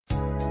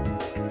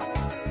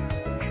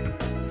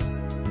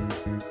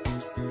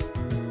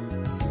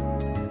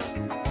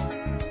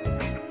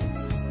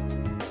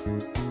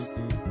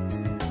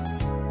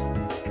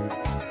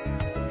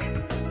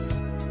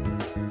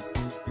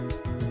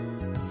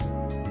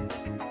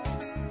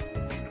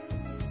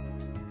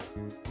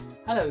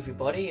Hello,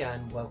 everybody,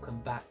 and welcome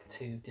back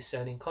to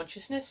Discerning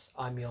Consciousness.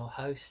 I'm your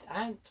host,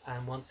 Ant,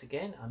 and once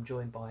again, I'm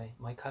joined by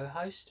my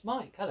co-host,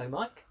 Mike. Hello,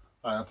 Mike.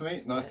 Hi,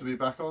 Anthony. Nice to be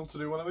back on to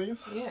do one of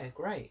these. Yeah,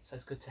 great. So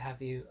it's good to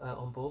have you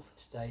on board for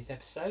today's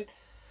episode.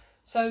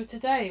 So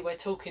today we're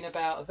talking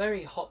about a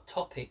very hot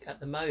topic at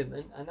the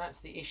moment, and that's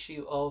the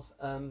issue of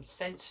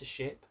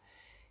censorship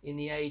in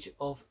the age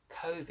of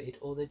COVID,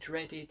 or the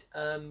dreaded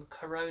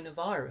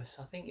coronavirus.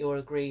 I think you'll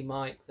agree,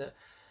 Mike, that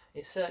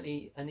it's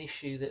certainly an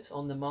issue that's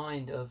on the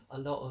mind of a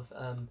lot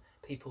of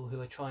people who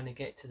are trying to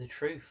get to the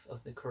truth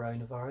of the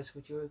coronavirus.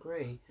 Would you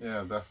agree?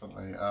 Yeah,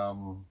 definitely.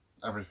 The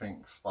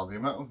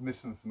amount of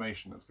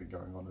misinformation that's been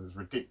going on is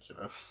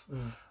ridiculous.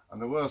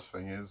 And the worst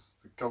thing is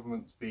the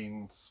government's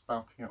been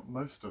spouting out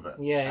most of it.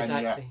 Yeah, And yet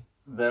exactly.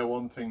 they're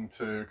wanting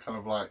to kind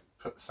of like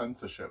put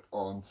censorship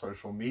on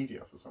social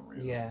media for some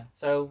reason. Yeah,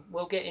 so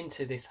we'll get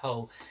into this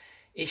whole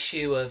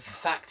issue of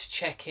fact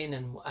checking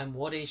and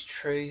what is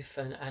truth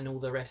and all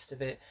the rest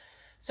of it.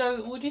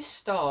 So we'll just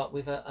start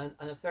with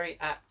a very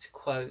apt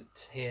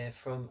quote here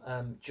from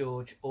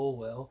George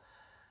Orwell.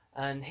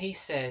 And he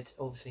said,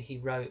 obviously, he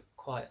wrote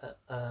quite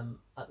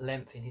at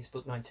length in his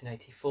book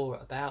 1984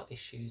 about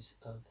issues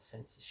of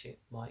censorship,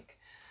 Mike.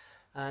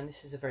 And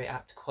this is a very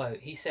apt quote.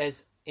 He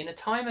says, "In a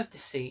time of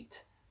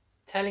deceit,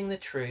 telling the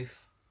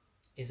truth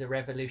is a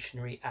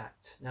revolutionary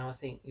act." Now, I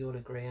think you'll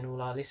agree, and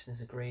all our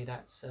listeners agree,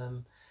 that's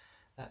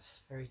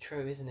very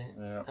true, isn't it?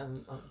 Yeah.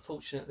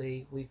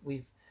 Unfortunately,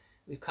 we've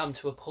come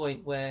to a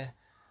point where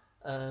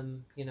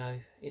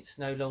it's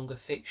no longer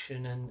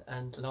fiction,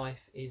 and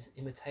life is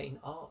imitating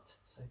art,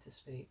 so to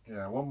speak.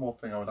 Yeah, one more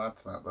thing I would add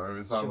to that though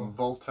is Sure.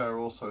 Voltaire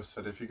also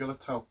said if you're going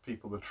to tell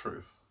people the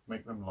truth,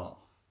 make them laugh.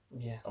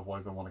 Yeah.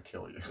 Otherwise they want to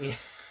kill you. Yeah.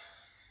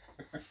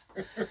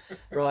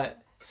 Right.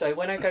 So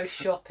when I go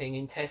shopping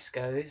in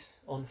Tesco's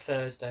on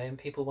Thursday and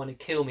people want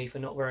to kill me for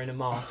not wearing a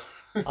mask,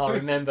 I'll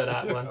remember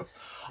that Yeah. one.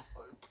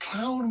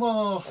 Clown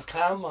masks. A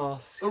clown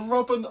mask. A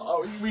rubber.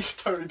 Oh, we should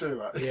totally do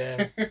that.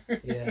 Yeah.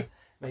 Yeah.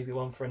 Maybe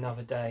one for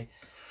another day.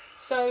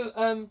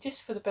 So,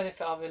 just for the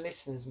benefit of our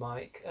listeners,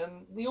 Mike,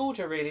 the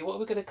order really, what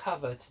we're going to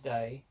cover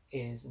today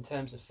is, in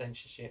terms of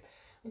censorship,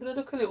 we're going to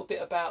look a little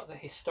bit about the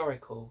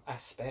historical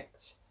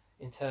aspect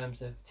in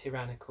terms of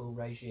tyrannical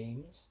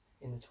regimes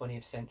in the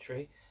 20th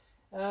century.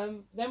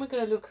 Then we're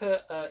going to look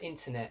at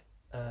internet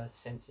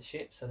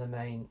censorship, so the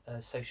main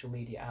social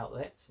media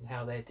outlets and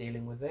how they're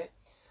dealing with it.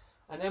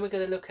 And then we're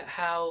going to look at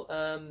how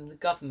the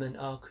government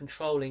are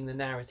controlling the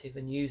narrative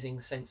and using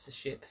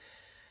censorship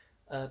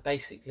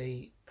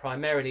basically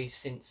primarily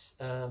since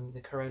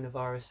the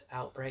coronavirus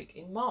outbreak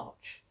in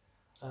March.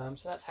 So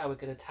that's how we're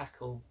going to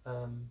tackle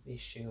the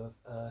issue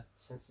of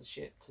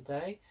censorship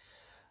today.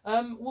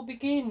 We'll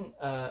begin,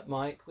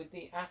 Mike, with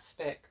the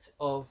aspect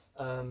of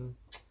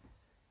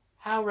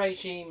how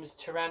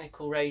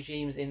tyrannical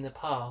regimes in the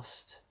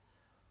past,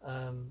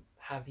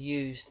 have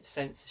used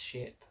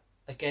censorship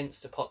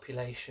against a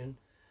population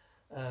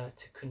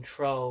to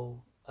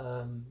control,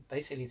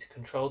 basically to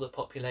control the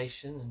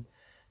population and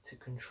to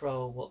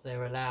control what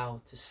they're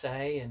allowed to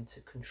say and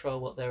to control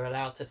what they're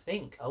allowed to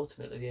think,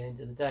 ultimately, at the end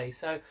of the day.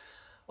 So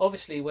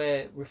obviously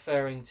we're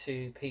referring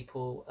to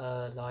people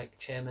like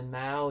Chairman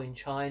Mao in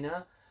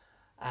China,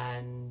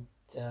 and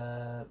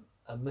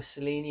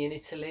Mussolini in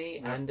Italy,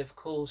 Yep. and of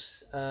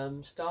course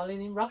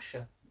Stalin in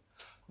Russia.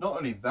 Not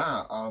only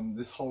that,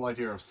 this whole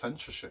idea of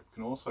censorship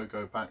can also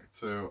go back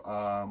to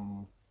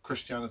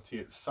Christianity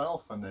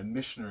itself and their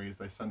missionaries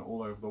they sent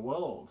all over the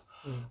world.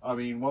 I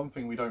mean, one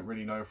thing we don't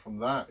really know from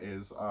that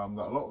is that a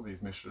lot of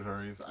these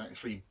missionaries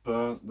actually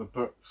burnt the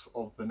books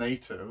of the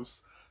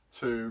natives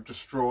to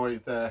destroy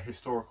their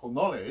historical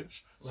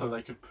knowledge so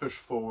they could push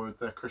forward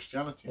their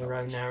Christianity their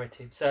own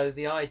narrative. So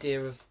the idea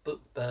of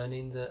book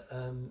burning that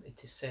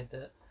it is said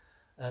that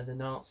the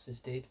Nazis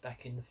did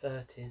back in the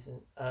 30s,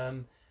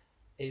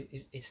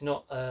 it's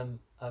not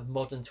a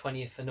modern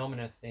 20th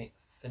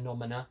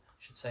phenomena,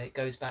 I should say. It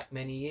goes back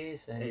many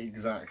years then.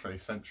 Exactly,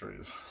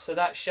 centuries. So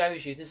that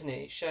shows you, doesn't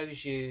it? It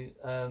shows you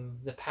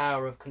the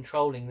power of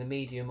controlling the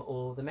medium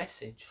or the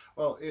message.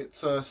 Well,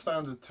 it's a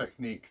standard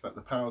technique that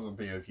the powers that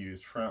be have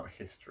used throughout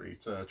history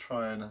to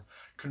try and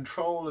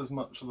control as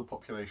much of the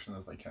population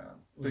as they can.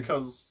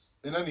 Because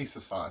in any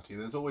society,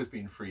 there's always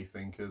been free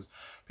thinkers,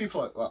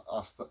 people like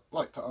us that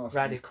like to ask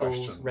radicals,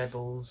 these questions.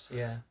 rebels,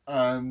 yeah.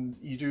 And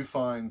you do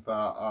find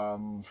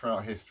that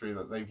throughout history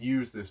that they've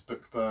used this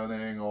book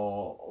burning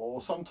or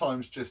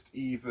sometimes just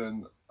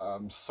even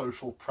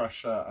social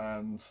pressure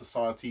and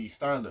society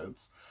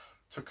standards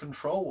to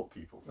control what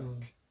people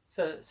think.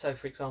 So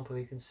for example,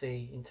 we can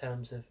see in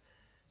terms of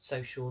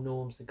social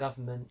norms, the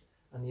government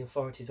and the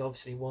authorities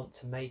obviously want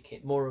to make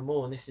it more and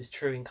more, and this is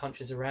true in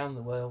countries around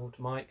the world,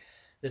 Mike,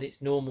 that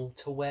it's normal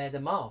to wear the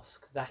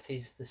mask. That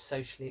is the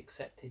socially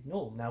accepted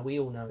norm. Now, we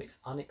all know it's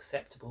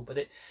unacceptable, but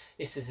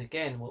this is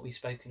again what we've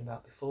spoken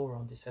about before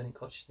on Discerning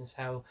Consciousness,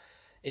 how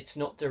it's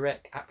not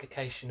direct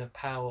application of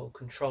power or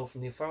control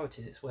from the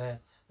authorities. It's where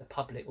the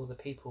public or the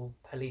people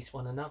police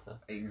one another.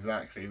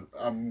 Exactly.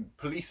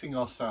 Policing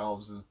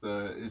ourselves is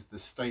the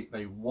state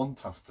they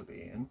want us to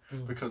be in,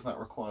 because that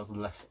requires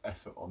less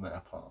effort on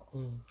their part.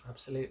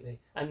 Absolutely.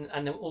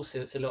 And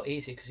also it's a lot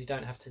easier because you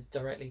don't have to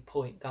directly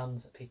point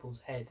guns at people's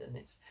head, and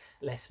it's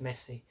less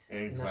messy.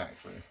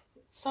 Exactly.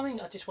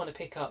 Something I just want to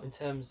pick up in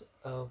terms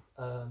of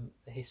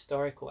the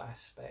historical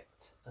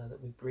aspect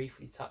that we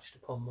briefly touched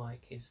upon,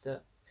 Mike, is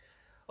that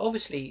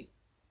obviously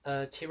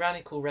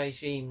tyrannical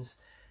regimes,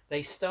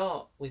 they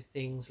start with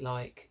things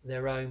like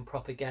their own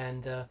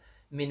propaganda,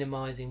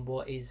 minimizing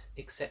what is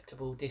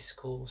acceptable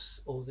discourse,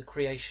 or the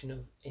creation of,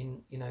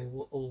 in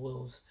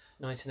Orwell's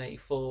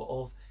 1984,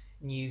 of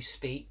new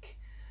speak,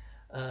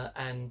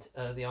 and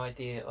the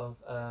idea of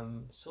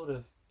sort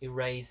of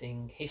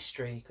erasing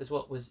history. Because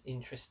what was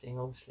interesting,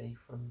 obviously,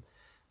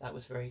 that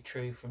was very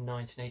true from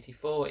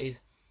 1984, is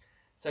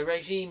so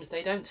regimes,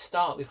 they don't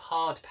start with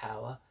hard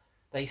power,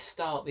 they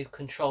start with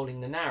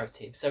controlling the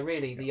narrative. So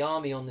really the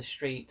army on the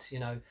streets,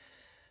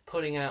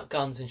 pulling out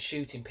guns and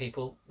shooting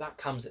people, that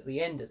comes at the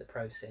end of the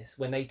process,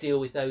 when they deal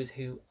with those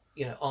who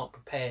aren't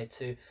prepared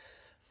to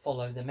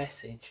follow the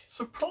message.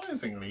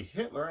 Surprisingly,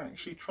 Hitler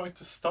actually tried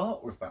to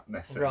start with that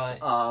method, right?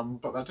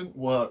 But that didn't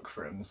work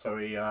for him, so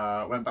he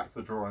went back to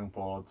the drawing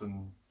boards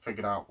and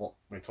figured out what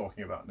we're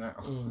talking about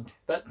now.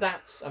 But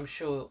that's, I'm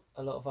sure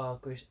a lot of our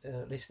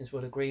listeners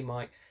will agree,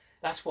 Mike,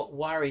 that's what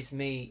worries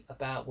me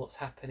about what's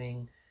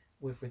happening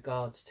with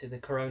regards to the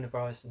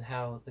coronavirus and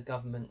how the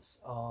governments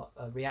are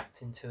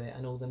reacting to it,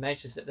 and all the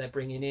measures that they're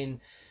bringing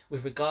in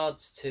with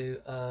regards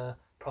to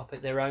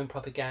their own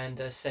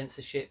propaganda,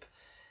 censorship.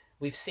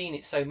 We've seen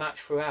it so much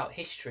throughout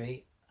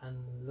history, and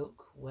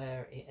look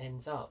where it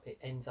ends up. It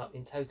ends up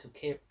in total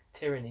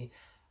tyranny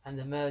and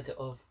the murder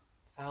of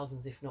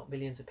thousands, if not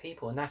millions of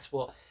people. And that's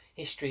what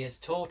history has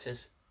taught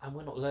us, and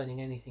we're not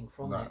learning anything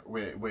from it.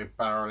 We're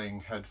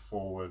barreling head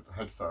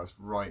first,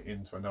 right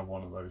into another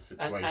one of those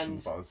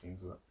situations by the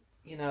scenes of it.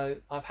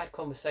 I've had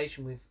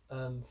conversation with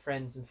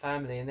friends and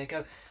family, and they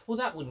go, well,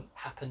 that wouldn't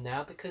happen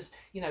now because,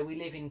 we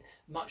live in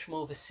much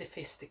more of a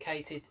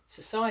sophisticated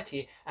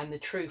society, and the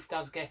truth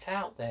does get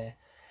out there.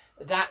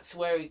 That's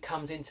where it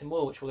comes into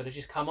more, which we're going to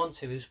just come on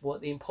to, is what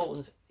the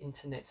importance of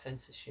internet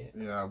censorship.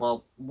 Yeah,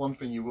 well, one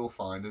thing you will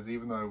find is,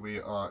 even though we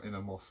are in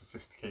a more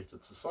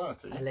sophisticated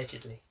society,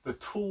 allegedly, the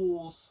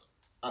tools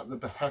at the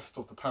behest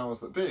of the powers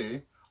that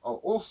be are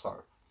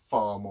also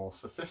far more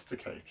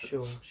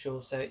sophisticated.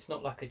 Sure. So it's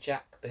not like a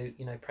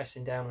jackboot,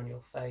 pressing down on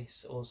your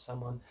face, or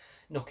someone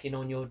knocking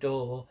on your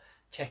door,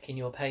 checking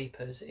your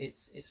papers.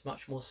 It's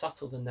much more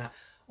subtle than that.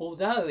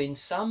 Although in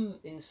some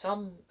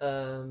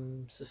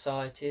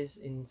societies,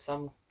 in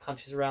some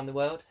countries around the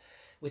world,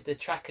 with the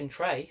track and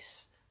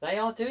trace, they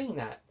are doing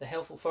that. The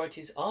health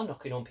authorities are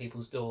knocking on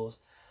people's doors.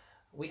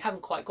 We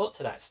haven't quite got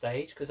to that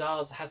stage because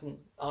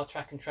our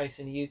track and trace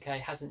in the UK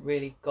hasn't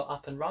really got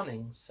up and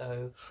running.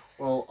 So,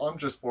 well, I'm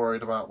just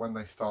worried about when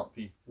they start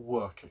the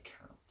worker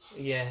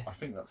camps. Yeah, I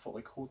think that's what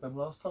they called them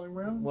last time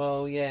round.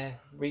 Well, yeah,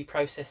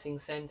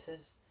 reprocessing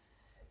centres,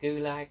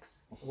 gulags,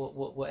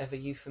 whatever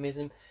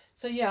euphemism.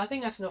 So yeah, I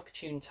think that's an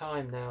opportune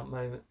time now,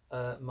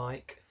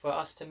 Mike, for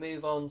us to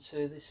move on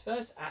to this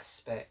first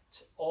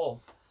aspect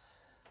of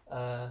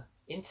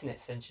internet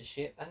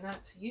censorship, and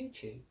that's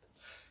YouTube.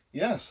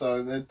 Yeah,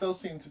 so there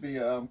does seem to be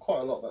quite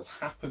a lot that's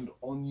happened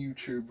on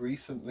YouTube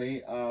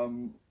recently.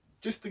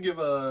 Just to give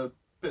a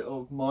bit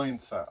of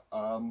mindset,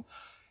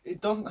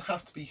 it doesn't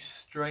have to be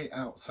straight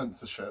out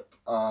censorship,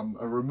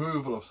 a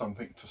removal of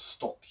something to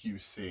stop you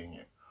seeing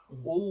it.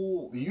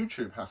 All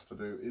YouTube has to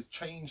do is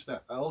change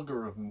their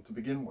algorithm to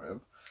begin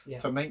with,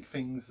 to make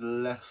things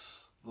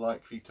less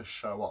likely to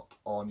show up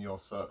on your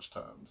search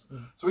terms.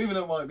 So even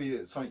though it might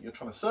be something you're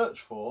trying to search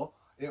for,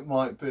 it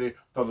might be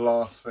the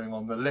last thing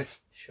on the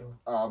list. Sure.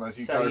 As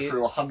you go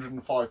through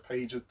 105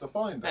 pages to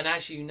find it. And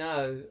as you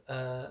know,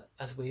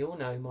 as we all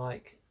know,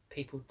 Mike,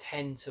 people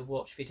tend to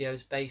watch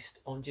videos based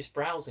on just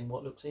browsing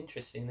what looks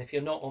interesting. If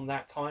you're not on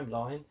that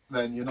timeline,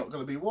 then you're not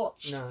going to be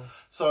watched. No.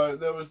 So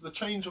there was the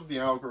change of the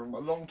algorithm a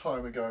long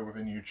time ago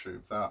within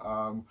YouTube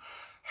that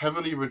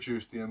heavily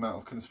reduced the amount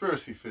of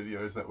conspiracy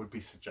videos that would be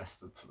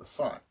suggested to the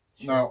site.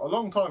 Sure. Now, a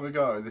long time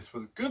ago, this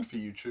was good for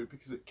YouTube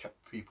because it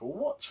kept people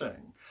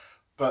watching.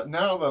 But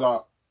now they're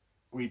like,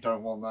 we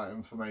don't want that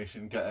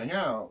information getting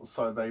out,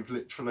 so they've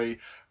literally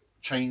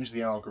changed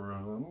the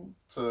algorithm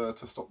to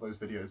stop those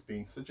videos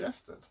being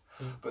suggested.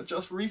 But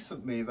just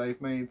recently,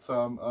 they've made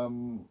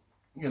some,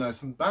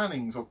 some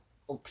bannings of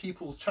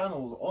people's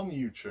channels on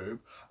YouTube.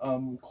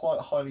 Quite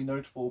a highly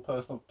notable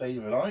person of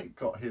David Icke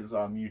got his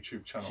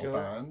YouTube channel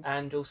banned.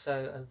 And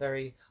also a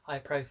very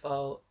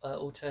high-profile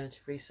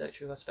alternative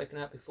researcher who I've spoken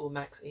about before,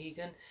 Max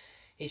Egan.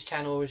 His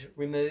channel was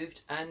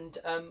removed, and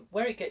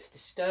where it gets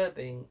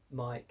disturbing,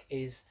 Mike,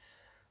 is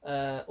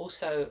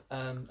also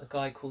a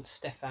guy called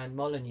Stefan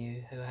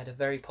Molyneux, who had a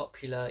very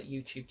popular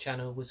YouTube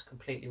channel, was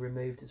completely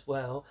removed as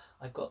well.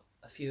 I've got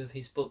a few of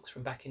his books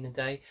from back in the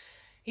day.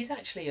 He's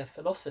actually a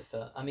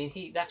philosopher. I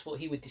mean, that's what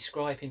he would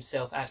describe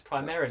himself as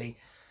primarily.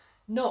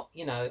 not,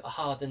 you know, a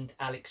hardened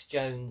Alex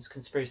Jones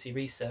conspiracy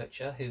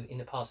researcher who in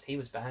the past he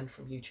was banned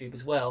from YouTube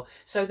as well.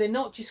 So they're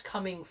not just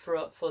coming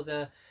for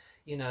the,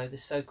 you know, the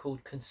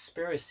so-called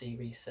conspiracy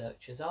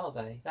researchers, are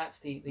they? That's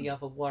the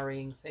other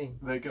worrying thing.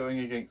 They're going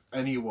against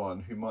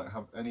anyone who might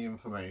have any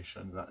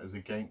information that is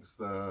against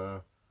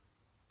the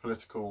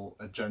political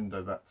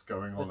agenda that's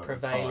going on The at the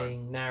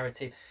prevailing time.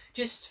 narrative.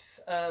 Just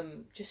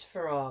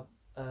for our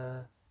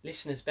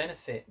listeners'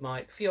 benefit,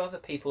 Mike, a few other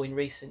people in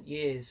recent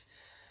years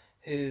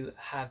who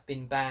have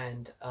been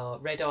banned are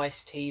Red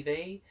Ice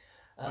TV,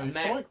 I used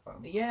to like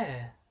them.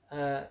 yeah,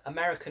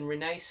 American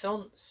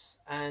Renaissance,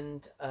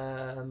 and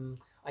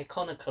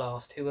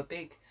Iconoclast, who had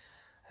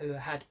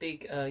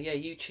big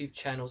YouTube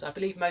channels. I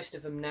believe most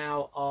of them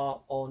now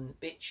are on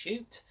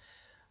BitChute.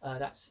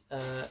 That's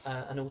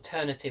an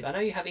alternative. I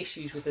know you have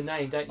issues with the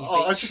name, don't you?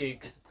 Oh,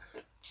 BitChute.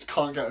 Just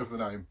can't get over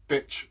the name.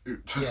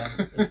 BitChute. Yeah,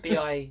 it's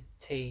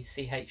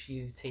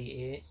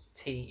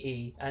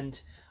BITCHUTE,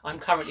 and I'm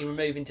currently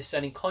removing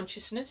Discerning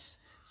Consciousness.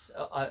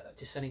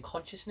 Discerning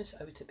Consciousness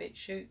over to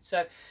BitChute.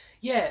 So,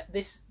 yeah,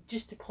 this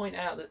just to point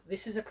out that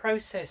this is a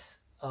process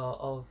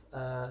of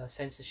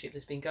censorship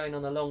that's been going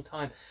on a long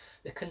time.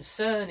 The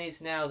concern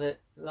is now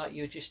that, like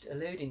you were just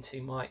alluding to,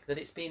 Mike, that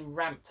it's been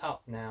ramped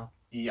up now.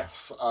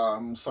 Yes,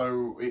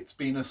 so it's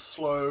been a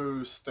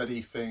slow,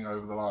 steady thing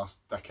over the last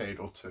decade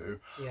or two.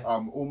 Yeah.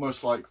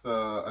 Almost like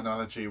the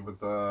analogy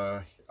with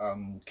the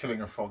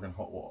killing a frog in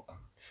hot water.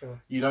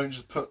 Sure. You don't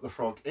just put the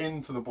frog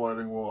into the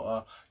boiling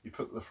water, you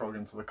put the frog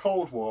into the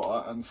cold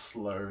water and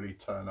slowly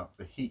turn up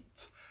the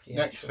heat. Yeah,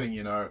 Next thing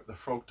you know, the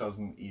frog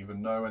doesn't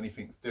even know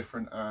anything's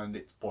different and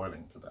it's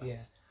boiling to death.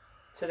 Yeah.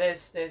 So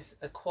there's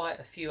quite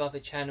a few other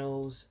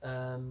channels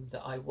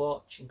that I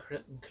watch,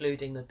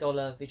 including the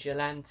Dollar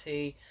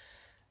Vigilante,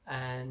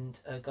 and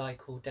a guy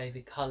called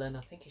David Cullen.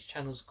 I think his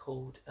channel's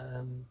called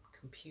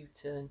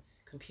Computing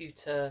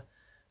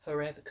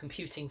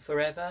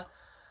Forever.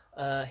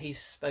 He's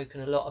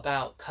spoken a lot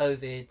about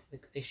COVID, the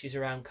issues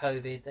around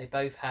COVID. They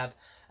both have,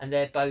 and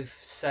they're both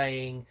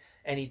saying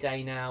any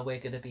day now we're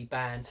going to be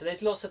banned. So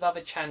there's lots of other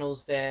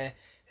channels there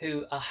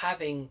who are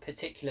having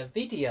particular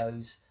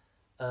videos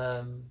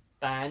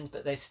banned,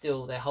 but they're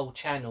still, their whole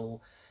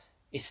channel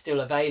is still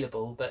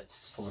available, but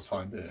for the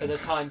time being. For the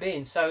time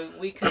being, so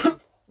we can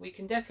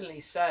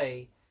definitely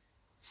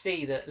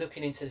see that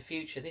looking into the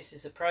future, this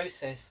is a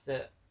process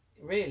that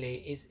really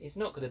is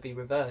not going to be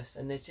reversed,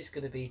 and there's just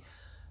going to be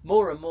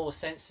more and more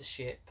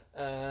censorship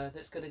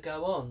that's going to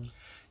go on.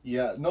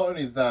 Yeah, not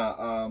only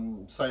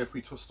that, say if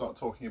we start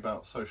talking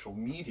about social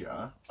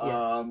media,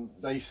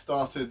 they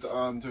started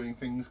doing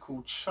things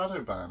called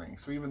shadow banning.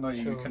 So even though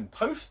you can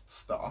post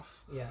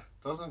stuff,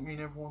 doesn't mean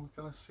everyone's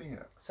going to see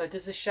it. So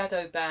does a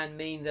shadow ban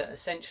mean that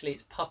essentially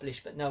it's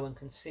published but no one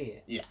can see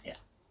it? Yeah.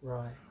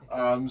 Right.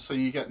 Okay. So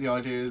you get the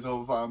ideas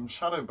of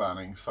shadow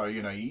banning. So,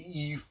 you know,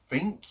 you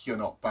think you're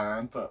not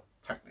banned, but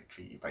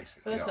technically you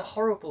basically So that's a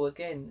horrible,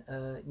 again,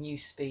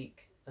 Newspeak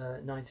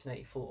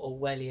 1984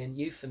 Orwellian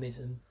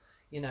euphemism.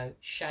 You know,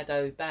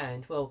 shadow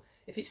banned. Well,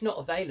 if it's not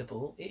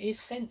available, it is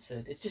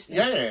censored. It's just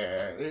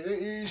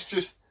it's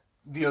just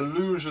the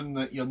illusion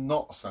that you're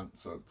not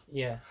censored.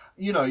 Yeah.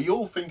 You know,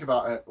 you'll think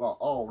about it like,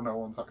 oh, no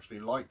one's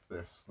actually liked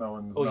this.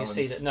 Or you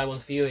see that no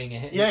one's viewing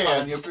it. Yeah,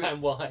 and understand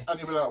why. And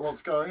you'll be like,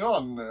 what's going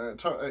on?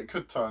 It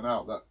could turn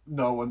out that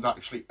no one's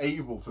actually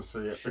able to see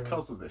it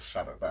because of this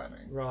shadow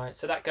banning. Right.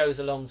 So that goes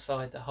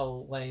alongside the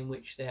whole way in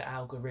which their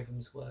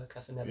algorithms work.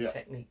 That's another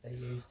technique they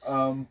use.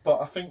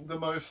 But I think the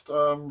most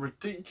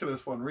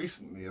ridiculous one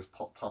recently has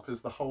popped up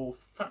is the whole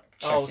fact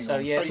checking. Oh, so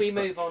on yeah, Facebook. if we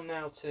move on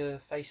now to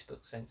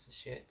Facebook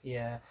censorship,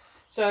 yeah.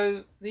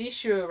 So the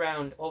issue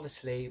around,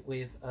 obviously,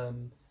 with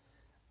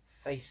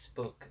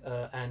Facebook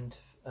and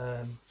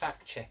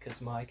fact checkers,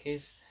 Mike,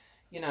 is,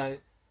 you know,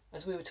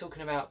 as we were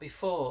talking about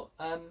before,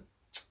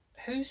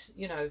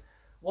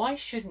 why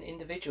shouldn't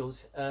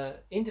individuals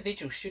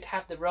should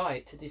have the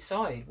right to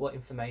decide what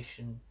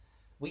information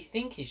we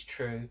think is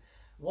true?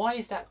 Why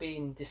is that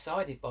being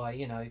decided by,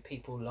 you know,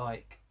 people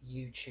like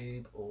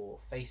YouTube or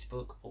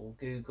Facebook or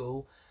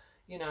Google?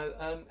 You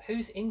know,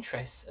 whose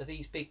interests are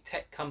these big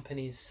tech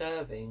companies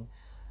serving?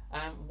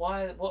 And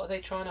what are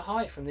they trying to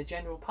hide from the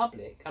general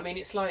public? I mean,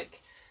 it's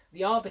like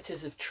the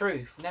arbiters of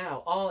truth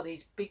now are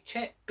these big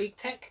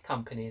tech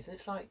companies. And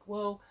it's like,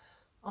 well,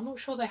 I'm not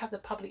sure they have the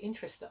public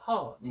interest at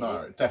heart.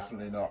 No,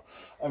 definitely not.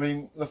 I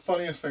mean, the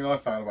funniest thing I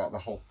found about the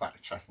whole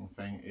fact-checking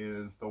thing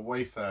is the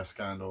Wayfair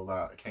scandal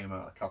that came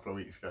out a couple of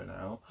weeks ago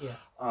now. Yeah.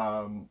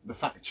 The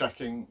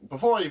fact-checking,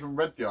 before I even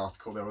read the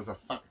article, there was a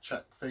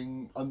fact-check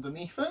thing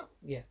underneath it.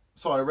 Yeah.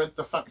 So I read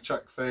the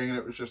fact-check thing and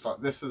it was just like,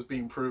 this has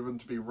been proven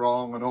to be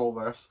wrong and all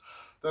this.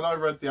 Then I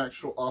read the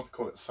actual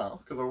article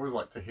itself, because I always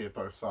like to hear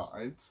both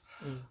sides.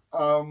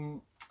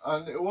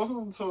 And it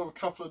wasn't until a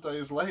couple of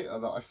days later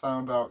that I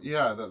found out,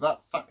 that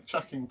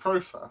fact-checking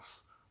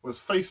process was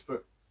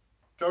Facebook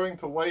going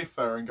to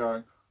Wayfair and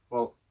going,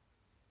 well,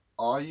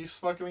 are you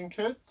smuggling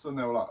kids? And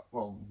they were like,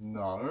 well,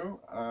 no.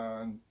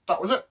 And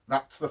that was it.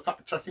 That's the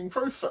fact-checking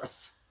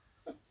process.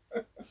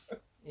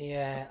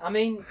 Yeah, I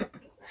mean,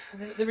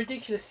 the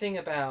ridiculous thing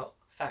about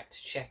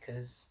fact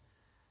checkers,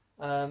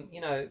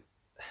 you know,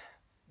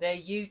 they're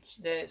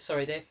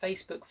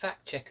Facebook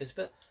fact checkers,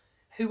 but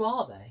who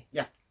are they?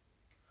 Yeah.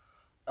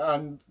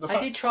 And I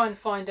did try and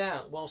find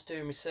out whilst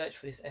doing research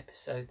for this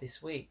episode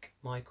this week,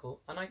 Michael,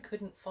 and I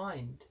couldn't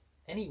find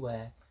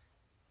anywhere.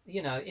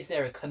 You know, is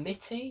there a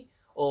committee?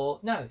 Or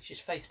no, it's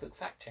just Facebook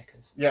fact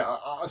checkers. Yeah,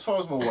 as far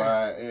as I'm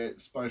aware,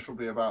 it's most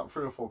probably about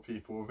 3 or 4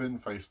 people within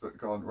Facebook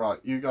gone, right,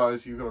 you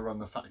guys, you've got to run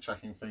the fact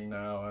checking thing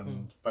now,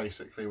 and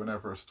basically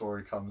whenever a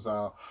story comes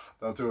out,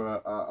 they'll do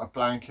a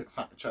blanket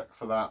fact check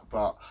for that,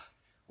 but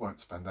won't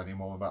spend any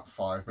more than about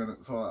 5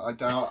 minutes on it, I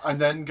doubt, and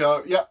then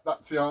go, yep,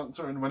 that's the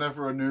answer, and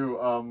whenever a new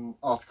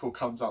article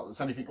comes out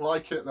that's anything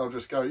like it, they'll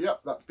just go,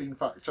 yep, that's been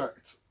fact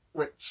checked.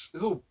 Which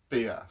is all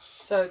BS.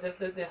 So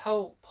the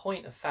whole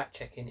point of fact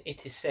checking,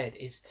 it is said,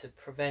 is to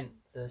prevent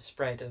the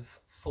spread of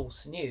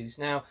false news.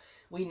 Now,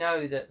 we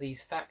know that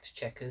these fact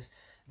checkers,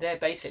 they're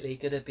basically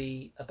going to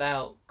be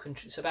about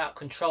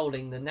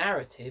controlling the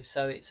narrative.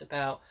 So it's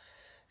about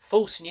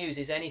false news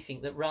is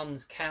anything that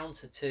runs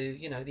counter to,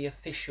 you know, the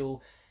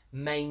official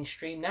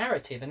mainstream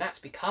narrative, and that's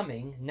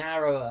becoming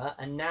narrower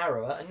and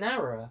narrower and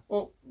narrower.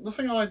 Well, the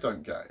thing I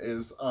don't get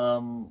is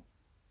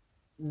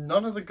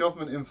none of the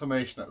government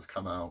information that's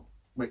come out,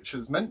 which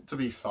is meant to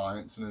be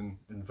science and in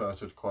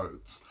inverted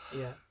quotes,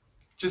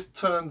 just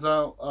turns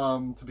out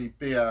to be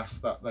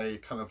BS that they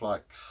kind of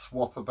like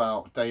swap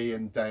about day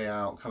in, day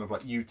out, kind of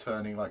like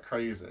U-turning like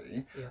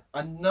crazy. Yeah.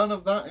 And none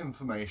of that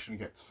information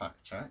gets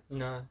fact-checked.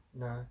 No.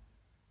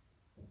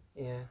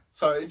 Yeah.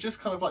 So it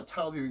just kind of like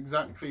tells you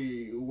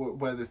exactly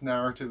where this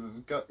narrative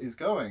is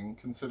going,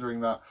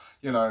 considering that,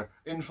 you know,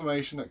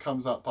 information that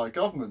comes up by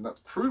government that's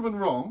proven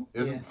wrong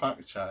isn't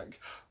fact-checked,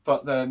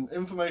 but then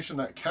information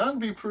that can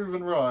be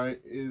proven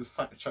right is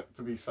fact-checked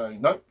to be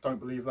saying, nope, don't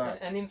believe that.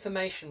 And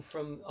information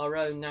from our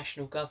own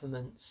national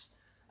governments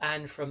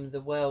and from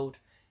the World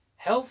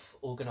Health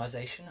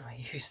Organization, I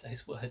use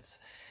those words,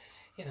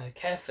 you know,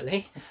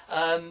 carefully,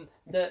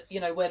 that, you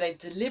know, where they've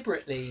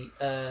deliberately,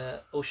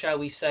 or shall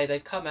we say,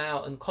 they've come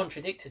out and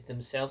contradicted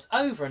themselves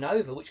over and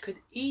over, which could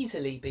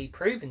easily be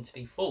proven to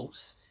be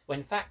false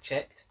when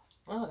fact-checked.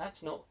 Well,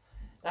 that's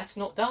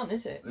not done,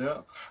 is it? Yeah.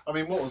 I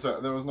mean, what was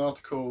that? There was an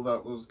article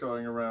that was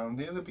going around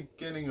near the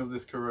beginning of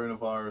this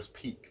coronavirus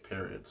peak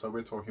period. So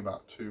we're talking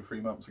about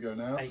 2-3 months ago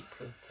now.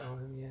 April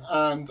time,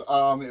 yeah. And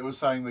it was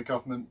saying the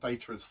government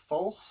data is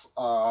false.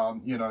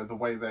 You know, the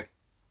way they're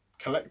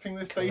collecting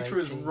this data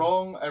is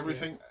wrong.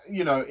 Everything,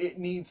 you know, it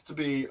needs to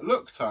be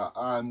looked at.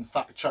 And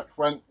fact check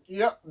went,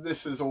 yep,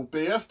 this is all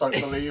BS. Don't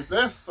believe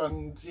this.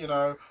 And, you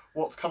know,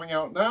 what's coming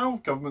out now?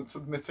 Government's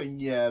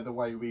admitting, yeah, the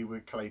way we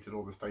collated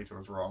all this data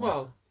was wrong.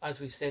 Well, as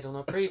we've said on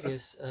our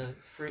previous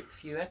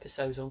few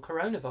episodes on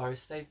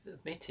coronavirus, they've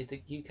admitted,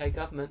 the UK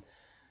government,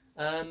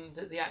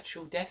 that the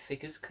actual death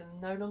figures can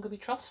no longer be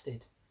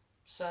trusted.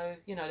 So,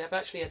 you know, they've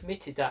actually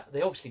admitted that.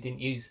 They obviously didn't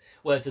use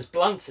words as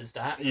blunt as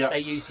that. Yep. They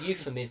used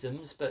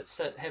euphemisms, but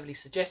heavily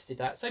suggested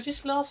that. So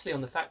just lastly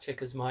on the fact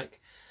checkers, Mike,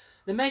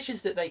 the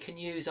measures that they can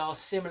use are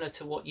similar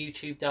to what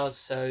YouTube does.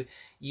 So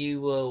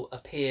you will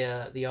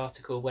appear, the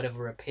article,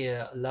 whatever,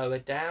 appear lower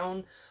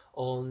down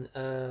on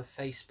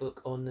Facebook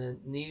on the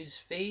news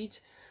feed.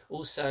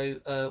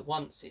 Also,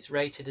 once it's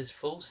rated as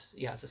false,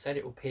 as I said,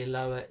 it will appear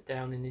lower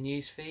down in the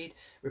news feed.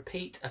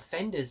 Repeat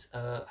offenders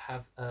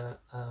are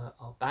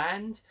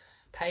banned.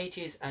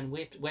 Pages and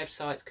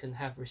websites can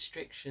have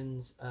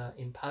restrictions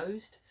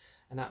imposed,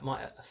 and that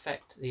might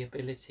affect the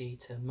ability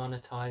to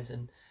monetize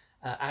and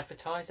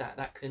advertise.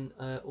 That can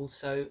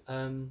also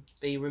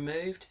be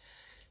removed.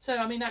 So,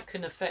 I mean, that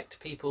can affect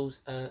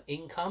people's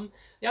income.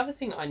 The other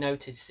thing I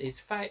noticed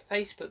is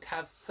Facebook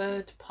have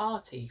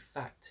third-party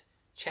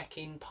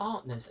fact-checking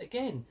partners.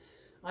 Again,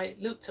 I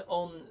looked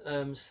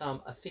on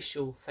some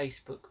official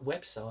Facebook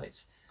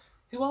websites.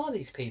 Who are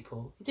these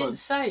people? It didn't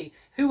say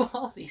who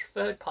are these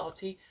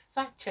third-party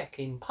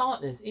fact-checking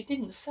partners. It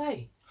didn't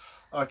say.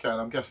 Okay, and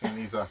I'm guessing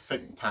these are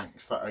think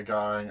tanks that are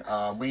going,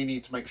 we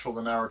need to make sure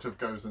the narrative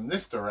goes in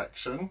this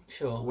direction.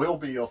 Sure. We'll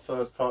be your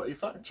third-party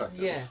fact-checkers.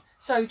 Yeah.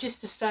 So just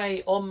to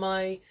say,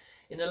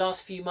 in the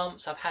last few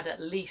months, I've had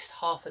at least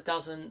half a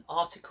dozen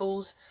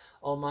articles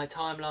on my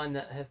timeline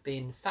that have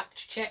been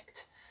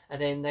fact-checked,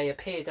 and then they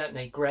appear, don't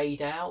they,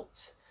 greyed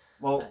out.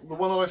 Well, the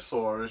one I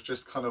saw is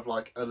just kind of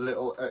like a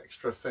little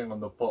extra thing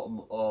on the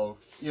bottom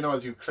of, you know,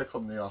 as you click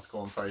on the article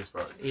on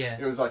Facebook. Yeah.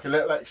 It was like a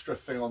little extra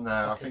thing on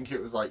there. I think it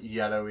was like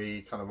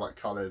yellowy, kind of like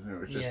coloured, and it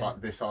was just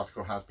like, this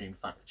article has been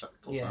fact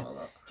checked or something like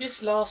that.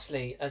 Just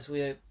lastly, as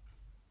we're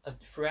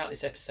throughout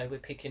this episode, we're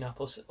picking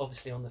up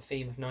obviously on the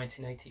theme of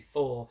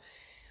 1984.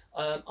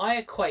 I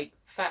equate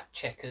fact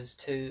checkers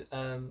to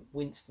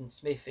Winston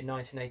Smith in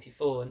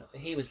 1984, and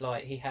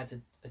he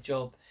had a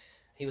job.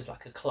 He was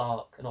like an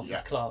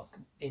office clerk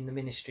in the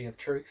Ministry of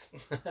Truth,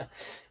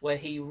 where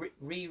he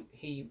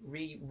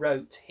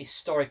rewrote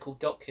historical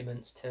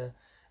documents to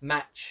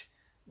match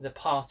the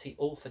party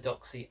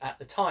orthodoxy at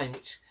the time,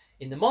 which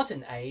in the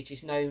modern age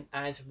is known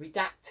as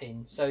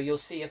redacting. So you'll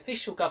see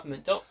official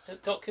government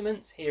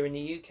documents here in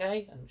the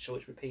UK, I'm sure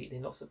it's repeated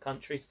in lots of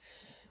countries,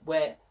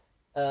 where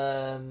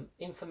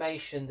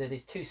information that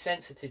is too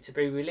sensitive to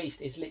be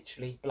released is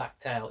literally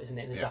blacked out, isn't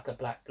it? There's like a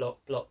black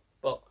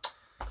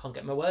can't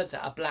get my words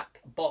out, a black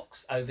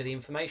box over the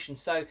information.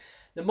 So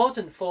the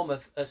modern form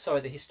of,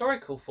 the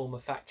historical form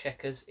of fact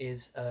checkers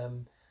is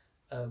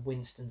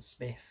Winston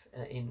Smith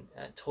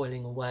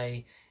toiling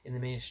away in the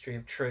Ministry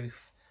of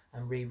Truth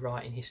and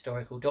rewriting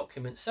historical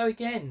documents. So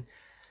again,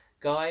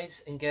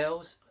 guys and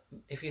girls,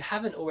 if you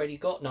haven't already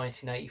got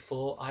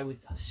 1984, I would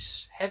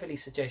heavily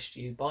suggest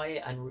you buy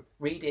it and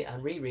read it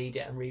and reread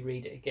it and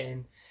reread it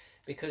again,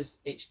 because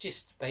it's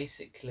just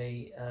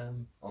basically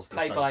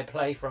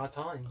play-by-play for our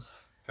times.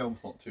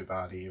 Film's not too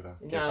bad either.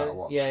 Give that a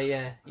watch.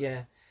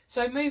 Yeah.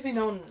 So moving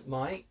on,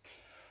 Mike,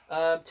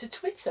 to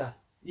Twitter.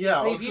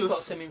 Yeah, you've got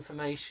some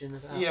information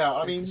about. Yeah,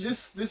 I mean,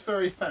 this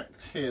very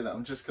fact here that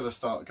I'm just going to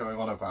start going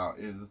on about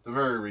is the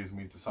very reason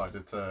we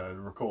decided to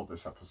record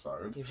this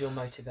episode. Gives your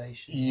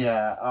motivation.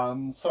 Yeah.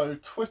 So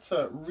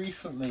Twitter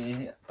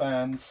recently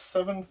banned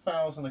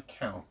 7,000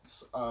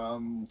 accounts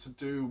to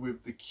do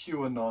with the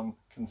QAnon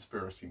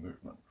conspiracy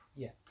movement.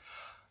 Yeah.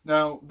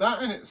 Now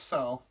that in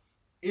itself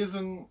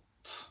isn't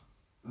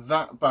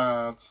that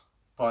bad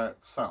by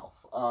itself,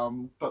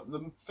 but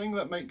the thing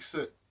that makes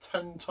it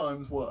 10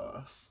 times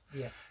worse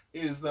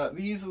is that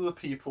these are the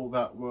people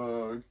that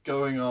were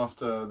going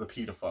after the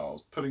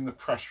paedophiles, putting the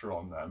pressure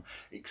on them,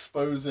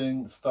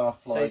 exposing stuff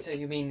like... So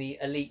you mean the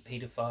elite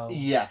paedophiles?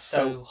 Yes.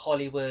 So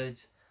Hollywood,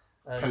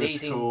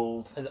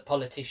 leading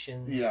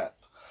politicians. Yeah.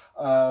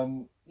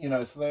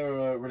 So they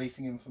were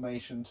releasing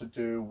information to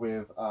do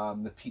with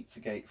the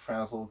Pizzagate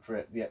Frazzle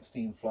Drip, the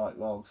Epstein flight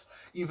logs,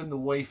 even the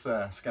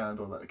Wayfair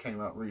scandal that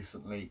came out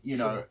recently.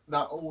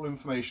 That all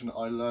information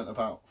I learnt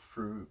about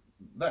through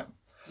them.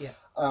 Yeah.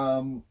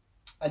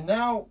 And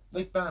now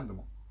they've banned them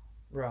all.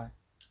 Right.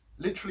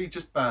 Literally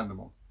just banned them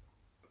all.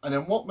 And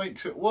then what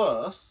makes it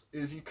worse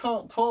is you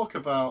can't talk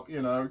about,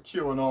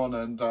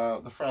 QAnon and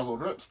the Frazzle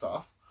Drip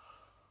stuff.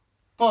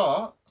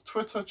 But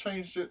Twitter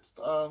changed its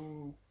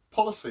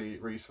policy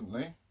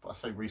recently, I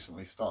say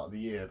recently, start of the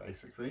year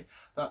basically,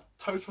 that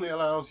totally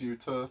allows you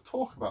to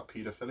talk about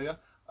paedophilia,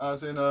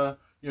 as in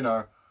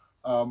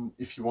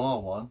if you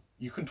are one,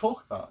 you can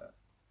talk about it.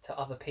 To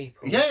other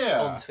people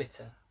on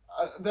Twitter.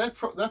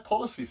 Their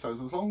policy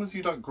says as long as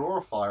you don't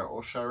glorify it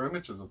or share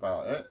images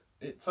about it,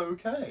 it's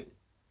okay.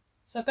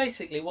 So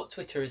basically what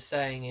Twitter is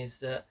saying is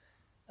that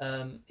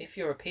if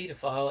you're a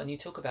paedophile and you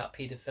talk about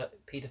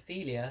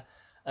paedophilia,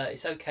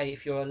 it's okay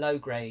if you're a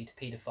low-grade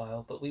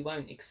paedophile, but we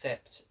won't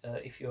accept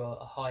if you're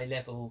a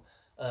high-level,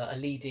 a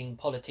leading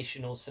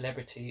politician or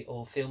celebrity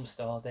or film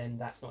star, then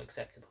that's not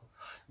acceptable.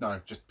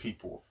 No, just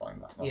people will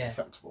find that not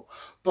acceptable.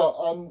 But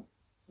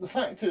the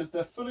fact is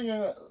they're fully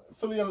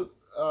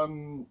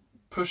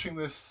pushing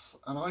this,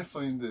 and I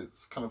find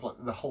it's kind of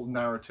like the whole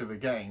narrative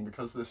again,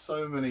 because there's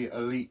so many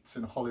elites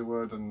in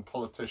Hollywood and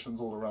politicians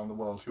all around the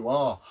world who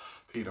are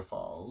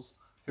paedophiles,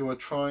 who are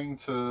trying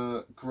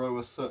to grow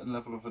a certain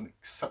level of an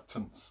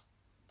acceptance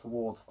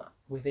towards that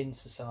within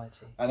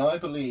society. And I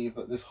believe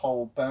that this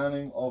whole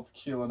banning of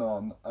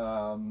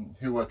QAnon,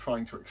 who are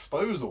trying to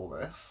expose all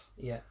this,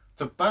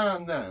 to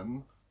ban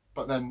them,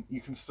 but then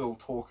you can still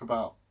talk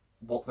about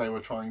what they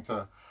were trying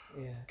to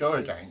go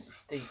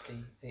against.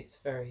 It's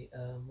very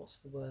what's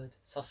the word?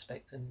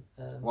 Suspect and.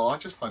 Well, I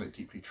just find it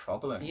deeply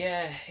troubling.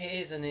 Yeah, it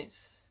is, and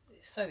it's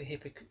so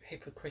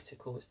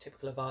hypocritical. It's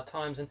typical of our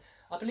times, and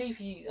I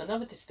believe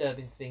another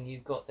disturbing thing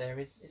you've got there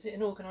is it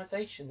an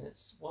organisation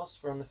that's,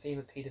 whilst we're on the theme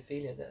of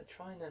paedophilia, that are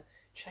trying to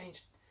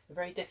change the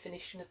very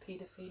definition of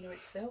paedophilia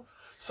itself?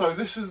 So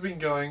this has been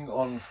going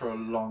on for a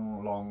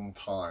long, long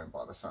time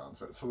by the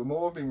sounds of it. So the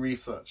more I've been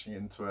researching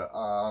into it,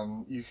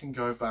 you can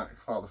go back,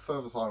 the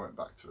furthest I went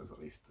back to is at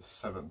least the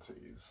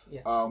 70s,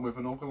 with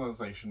an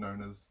organisation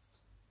known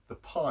as the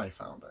Pi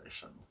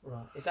Foundation.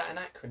 Right. Is that an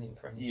acronym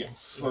for anything?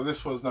 Yes. So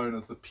this was known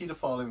as the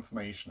Paedophile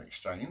Information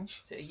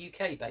Exchange. Is it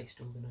a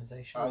UK-based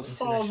organisation? As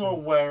far as I'm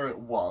aware, it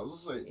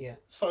was.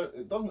 So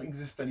it doesn't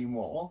exist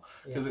anymore,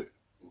 because it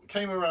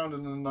came around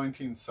in the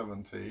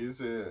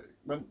 1970s, it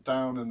went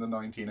down in the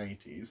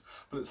 1980s,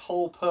 but its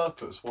whole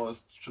purpose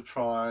was to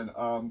try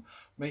and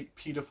make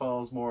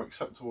paedophiles more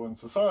acceptable in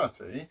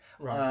society,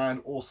 and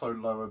also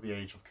lower the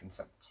age of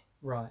consent.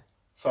 Right.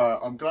 So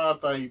I'm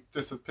glad they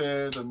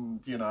disappeared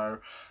and,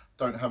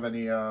 don't have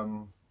any,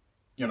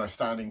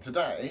 standing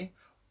today,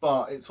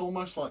 but it's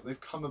almost like they've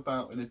come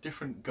about in a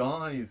different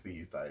guise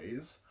these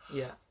days.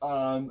 Yeah.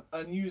 And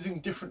using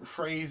different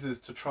phrases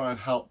to try and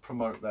help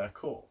promote their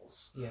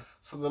cause. Yeah.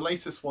 So the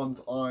latest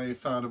ones I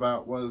found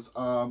about was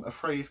a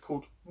phrase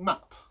called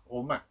MAP,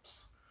 or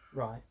MAPS.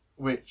 Right.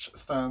 Which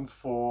stands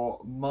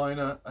for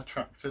Minor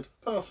Attracted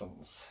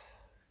Persons.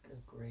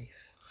 Good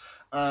grief.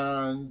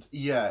 And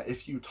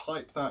if you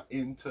type that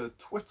into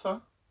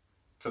Twitter,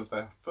 because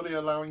they're fully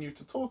allowing you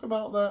to talk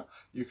about that,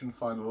 you can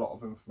find a lot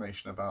of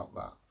information about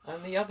that.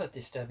 And the other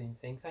disturbing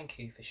thing, thank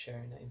you for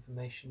sharing that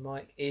information,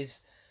 Mike,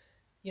 is,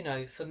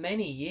 for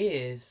many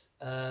years,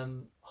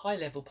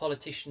 high-level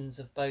politicians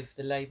of both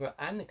the Labour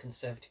and the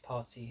Conservative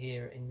Party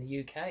here in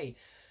the UK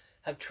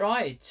have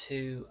tried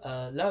to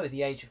lower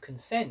the age of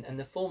consent, and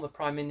the former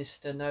Prime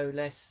Minister, no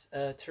less,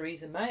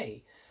 Theresa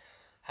May,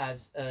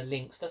 has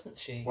links, doesn't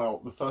she? Well,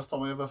 the first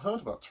time I ever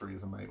heard about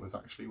Theresa May was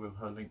actually with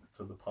her links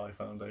to the Pi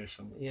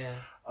Foundation. Yeah.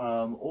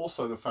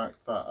 Also, the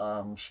fact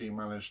that she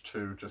managed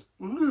to just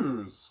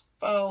lose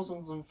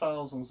thousands and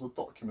thousands of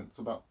documents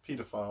about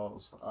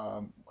paedophiles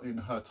in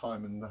her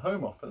time in the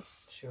Home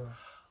Office. Sure.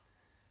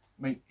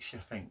 Makes you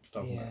think,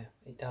 doesn't it?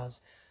 Yeah, it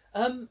does.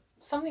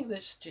 Something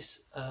that's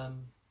just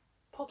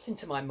popped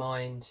into my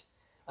mind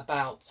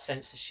about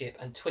censorship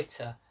and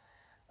Twitter,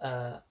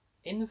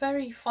 in the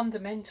very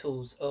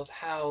fundamentals of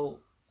how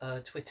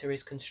Twitter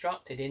is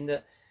constructed, in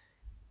that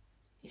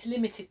it's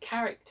limited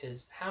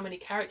characters, how many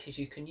characters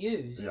you can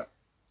use. Yeah.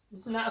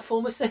 Isn't that a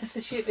form of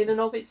censorship in and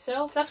of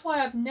itself? That's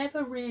why I've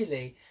never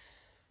really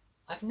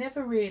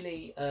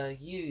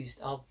used,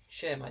 I'll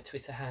share my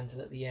Twitter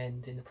handle at the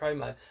end in the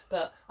promo,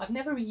 but I've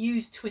never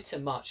used Twitter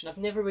much, and I've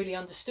never really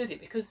understood it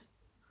because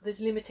there's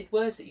limited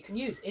words that you can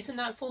use. Isn't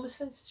that a form of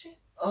censorship?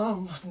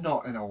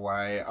 Not in a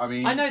way. I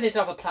mean, I know there's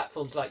other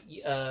platforms like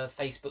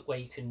Facebook where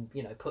you can,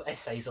 put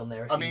essays on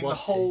there if you want to. the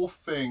whole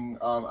thing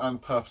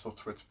and purpose of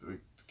Twitter to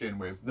begin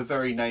with, the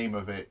very name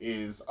of it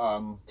is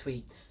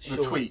tweets. The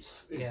shorts.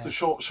 tweets. It's Yeah. the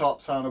short,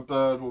 sharp sound a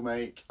bird will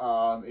make.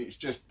 It's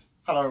just,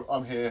 hello,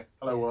 I'm here.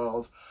 Hello, Yeah.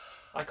 world.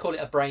 I call it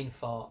a brain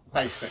fart.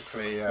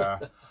 Basically, yeah.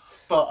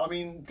 But I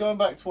mean, going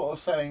back to what I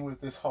was saying with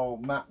this whole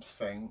maps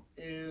thing,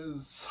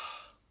 is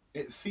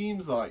it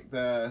seems like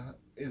there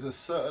is a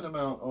certain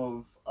amount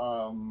of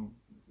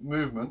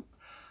movement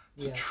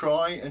to Yeah.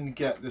 try and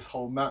get this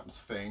whole maps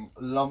thing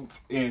lumped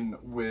in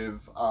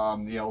with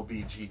the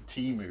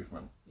LBGT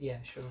movement.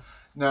 Yeah, sure.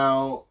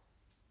 Now,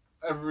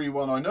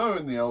 everyone I know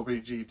in the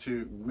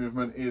LBGT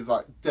movement is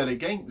like dead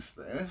against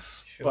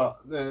this, Sure.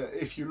 but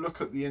if you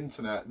look at the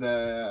internet,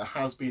 there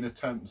has been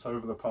attempts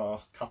over the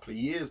past couple of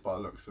years, by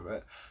the looks of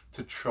it,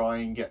 to try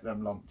and get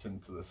them lumped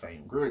into the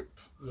same group.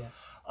 Yeah.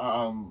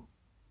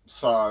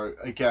 So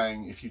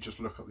again, if you just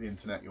look at the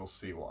internet, you'll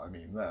see what I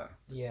mean there.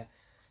 Yeah.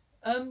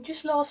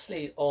 Just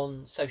lastly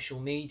on social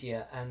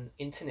media and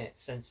internet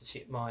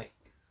censorship, Mike,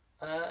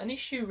 an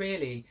issue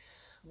really,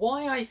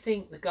 why I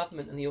think the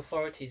government and the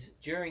authorities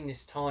during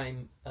this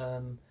time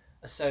are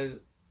so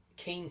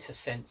keen to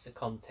censor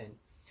content.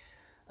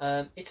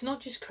 It's not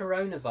just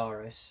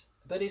coronavirus,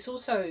 but it's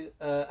also,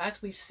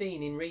 as we've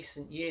seen in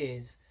recent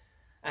years,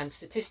 and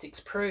statistics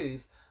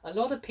prove, a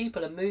lot of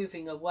people are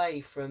moving away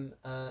from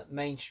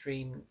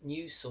mainstream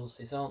news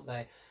sources, aren't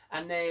they?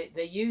 And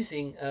they're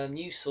using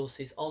news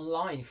sources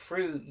online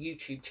through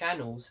YouTube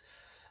channels,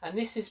 and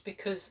this is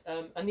because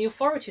and the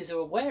authorities are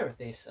aware of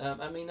this.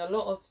 I mean, a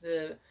lot of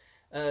the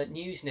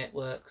news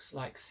networks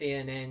like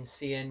CNN,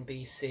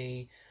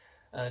 CNBC,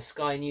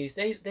 Sky News,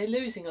 they're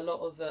losing a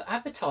lot of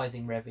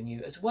advertising revenue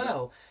as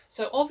well.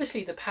 So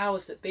obviously the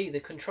powers that be,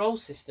 the control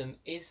system,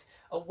 is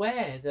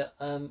aware that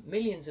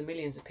millions and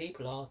millions of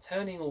people are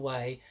turning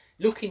away,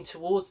 looking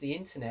towards the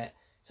internet.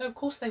 So of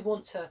course they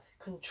want to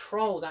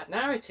control that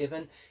narrative.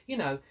 And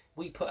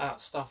we put out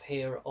stuff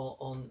here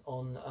on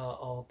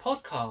our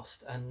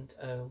podcast, and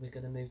we're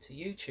going to move to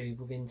YouTube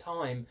within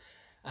time,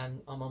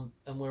 and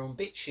we're on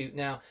BitChute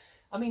now.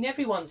 I mean,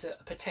 everyone's a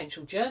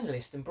potential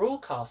journalist and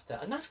broadcaster,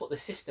 and that's what the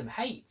system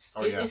hates.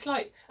 It's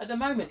like, at the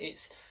moment,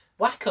 it's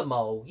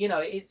whack-a-mole,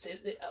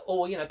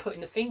 or putting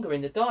the finger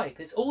in the dike.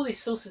 There's all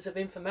these sources of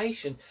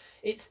information.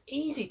 It's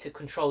easy to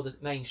control the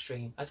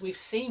mainstream, as we've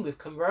seen with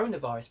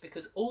coronavirus,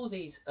 because all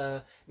these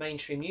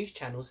mainstream news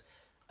channels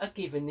are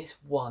given this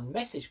one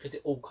message, because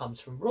it all comes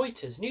from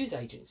Reuters news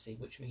agency,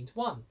 which means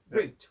one,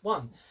 root,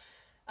 one.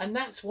 And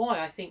that's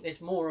why I think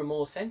there's more and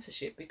more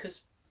censorship,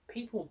 because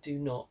people do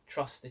not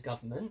trust the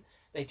government.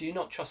 They do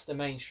not trust the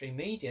mainstream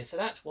media. So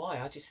that's why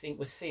I just think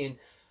we're seeing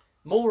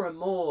more and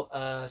more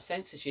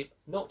censorship,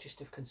 not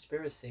just of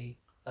conspiracy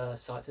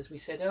sites, as we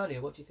said earlier.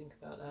 What do you think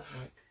about that,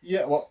 Mike?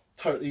 Yeah, well,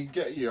 totally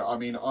get you. I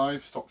mean,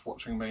 I've stopped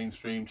watching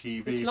mainstream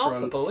TV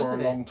for a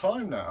long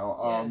time now.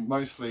 Yeah.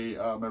 Mostly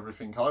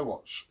everything I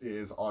watch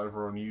is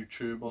either on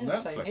YouTube or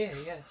Netflix. Same here,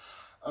 yeah.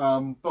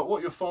 But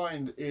what you'll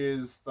find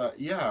is that,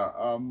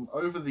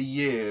 over the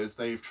years,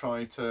 they've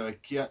tried to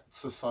get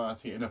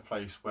society in a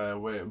place where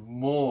we're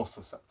more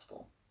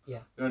susceptible. Yeah.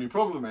 The only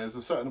problem is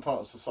a certain part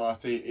of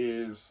society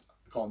is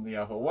gone the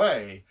other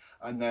way,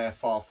 and they're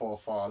far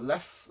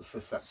less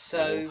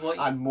susceptible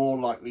and more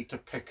likely to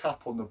pick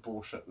up on the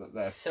bullshit that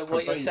they're pervading.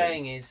 What you're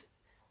saying is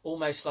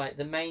almost like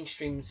the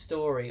mainstream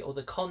story, or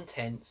the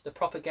contents, the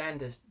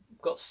propaganda's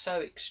got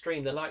so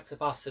extreme, the likes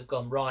of us have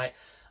gone, right,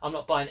 I'm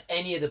not buying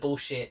any of the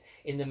bullshit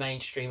in the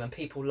mainstream, and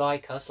people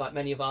like us, like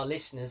many of our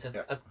listeners,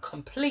 have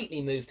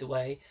completely moved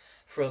away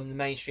from the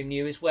mainstream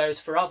news, whereas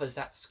for others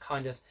that's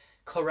kind of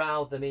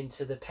corralled them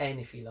into the pen,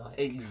 if you like.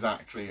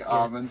 Exactly.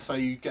 And so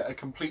you get a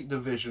complete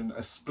division,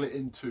 a split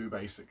in two,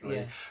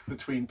 basically,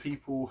 between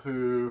people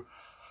who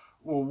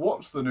will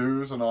watch the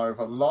news and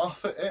either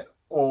laugh at it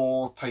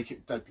or take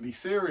it deadly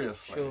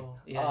seriously.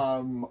 Sure,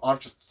 yeah. I've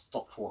just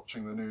stopped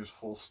watching the news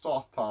full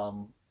stop.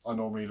 I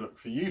normally look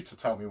for you to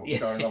tell me what's Yeah,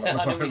 going on at the I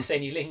moment. normally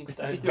send you links,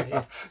 don't I?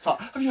 Yeah. It's like,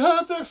 have you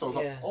heard this? I was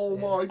like, Yeah, oh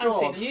yeah. my I haven't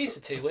seen god. the news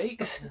for 2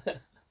 weeks.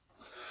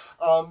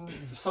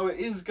 So it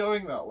is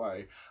going that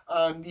way,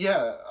 and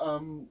yeah,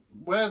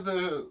 where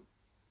the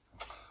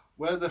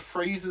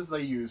phrases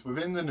they use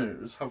within the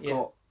news have Yeah.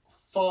 got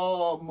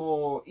far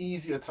more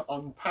easier to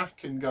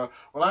unpack and go,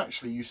 well,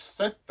 actually, you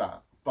said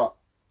that, but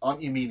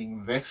aren't you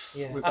meaning this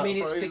Yeah, with I that mean,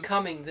 it's phrase?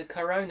 becoming, the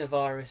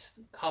coronavirus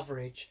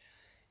coverage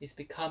is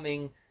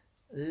becoming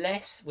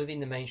less within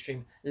the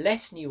mainstream,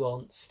 less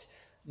nuanced,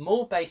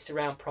 more based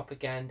around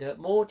propaganda,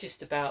 more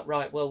just about,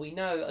 right, well, we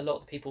know a lot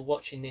of the people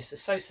watching this are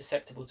so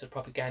susceptible to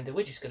propaganda,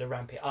 we're just going to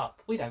ramp it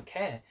up. We don't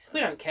care. We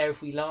don't care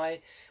if we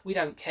lie. We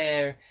don't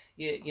care,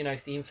 you know,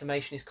 if the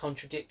information is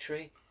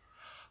contradictory.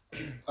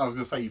 I was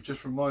going to say, you've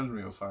just reminded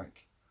me of something.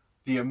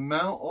 The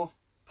amount of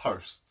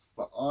posts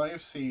that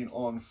I've seen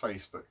on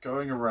Facebook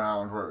going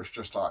around where it's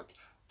just like,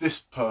 this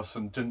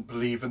person didn't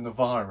believe in the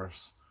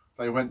virus.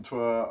 They went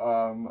to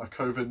a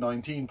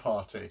COVID-19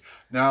 party.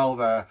 Now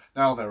they're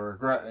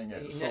regretting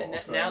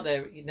it.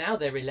 Now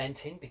they're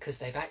relenting because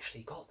they've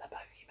actually got the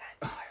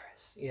bogeyman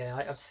virus.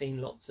 Yeah, I've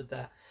seen lots of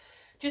that.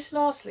 Just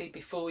lastly,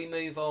 before we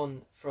move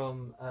on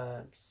from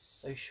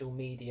social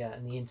media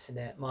and the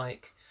internet,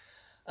 Mike,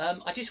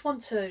 I just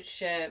want to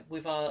share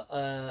with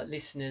our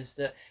listeners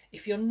that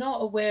if you're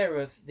not aware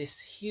of this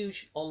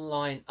huge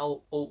online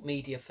alt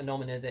media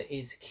phenomena that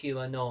is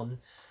QAnon,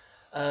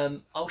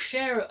 I'll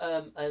share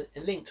a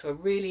link to a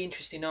really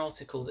interesting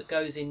article that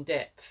goes in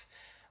depth,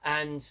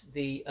 and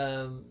there's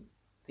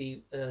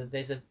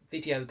a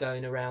video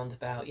going around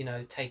about, you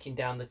know, taking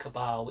down the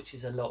cabal, which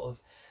is a lot of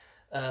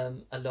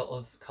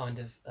kind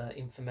of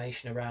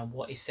information around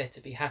what is said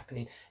to be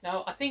happening.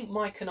 Now, I think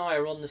Mike and I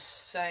are on the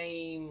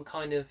same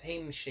kind of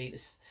hymn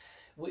sheet.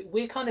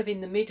 We're kind of in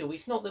the middle.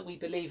 It's not that we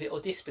believe it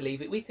or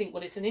disbelieve it. We think,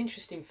 well, it's an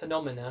interesting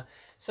phenomena.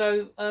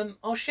 So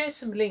I'll share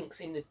some links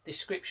in the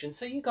description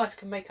so you guys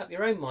can make up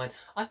your own mind.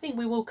 I think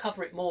we will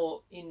cover it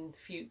more in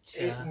future.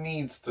 It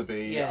needs to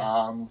be,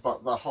 yeah.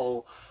 But the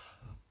whole,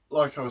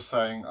 like I was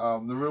saying,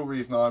 the real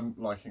reason I'm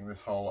liking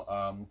this whole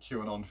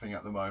QAnon thing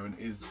at the moment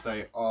is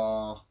they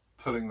are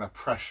putting the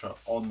pressure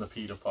on the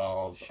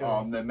paedophiles.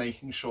 Sure. They're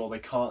making sure they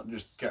can't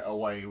just get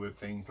away with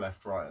things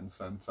left, right, and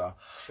centre,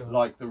 Sure.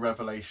 like the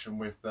revelation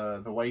with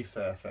the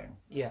Wayfair thing.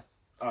 Yeah.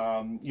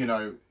 You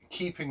know,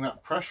 keeping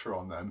that pressure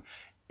on them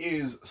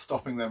is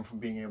stopping them from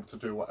being able to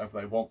do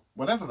whatever they want,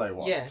 whenever they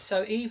want. Yeah,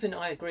 so even,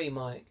 I agree,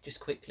 Mike, just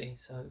quickly,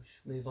 so we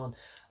should move on.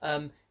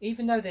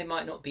 Even though there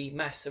might not be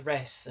mass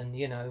arrests, and,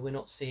 you know, we're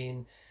not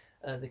seeing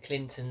the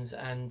Clintons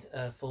and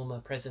former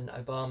President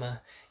Obama,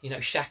 you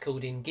know,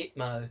 shackled in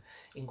Gitmo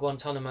in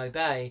Guantanamo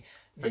Bay.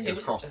 Fingers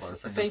crossed, though.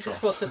 Fingers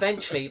crossed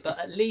eventually, but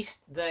at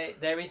least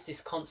there is this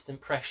constant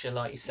pressure,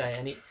 like you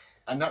say,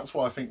 and that's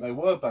why I think they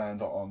were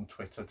banned on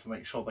Twitter, to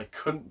make sure they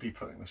couldn't be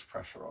putting this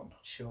pressure on.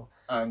 Sure.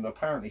 And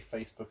apparently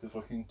Facebook is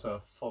looking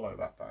to follow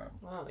that ban.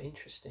 Wow,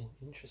 interesting.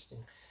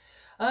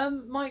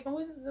 Mike,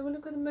 we're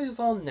going to move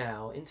on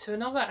now into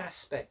another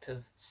aspect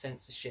of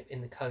censorship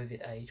in the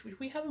COVID age, which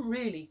we haven't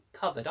really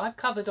covered. I've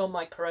covered on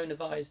my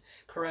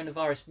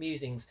coronavirus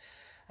musings,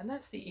 and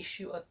that's the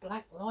issue of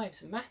Black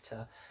Lives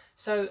Matter.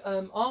 So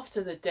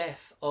after the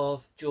death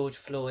of George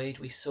Floyd,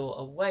 we saw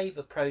a wave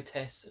of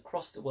protests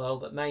across the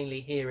world, but mainly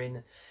here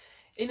in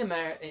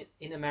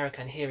America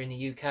and here in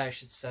the UK, I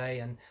should say,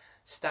 and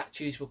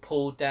statues were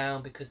pulled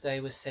down because they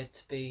were said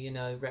to be, you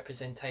know,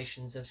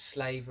 representations of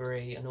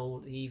slavery and all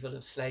the evil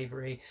of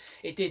slavery.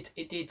 I did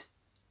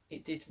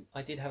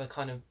have a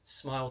kind of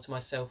smile to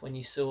myself when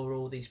you saw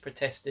all these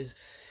protesters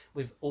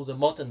with all the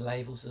modern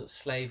labels of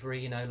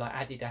slavery, you know, like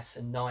Adidas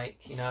and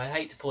Nike. You know, I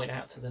hate to point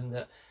out to them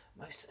that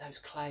most of those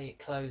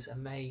clothes are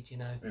made, you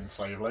know, in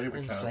slave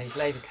labour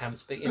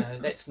camps. But, you know,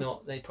 let's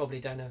not. They probably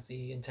don't have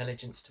the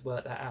intelligence to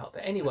work that out.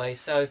 But anyway,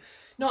 so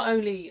not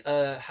only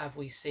have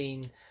we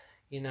seen,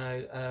 you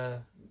know,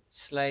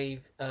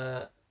 slave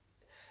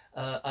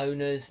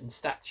owners and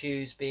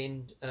statues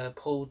being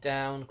pulled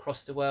down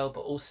across the world,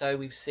 but also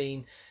we've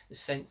seen the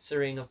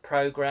censoring of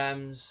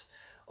programs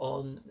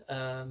on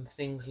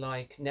things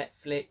like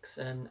Netflix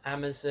and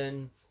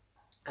Amazon.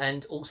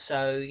 And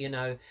also, you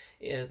know,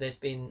 there's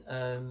been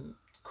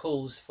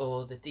calls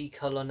for the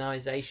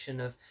decolonization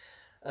of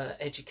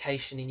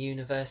education in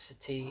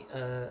university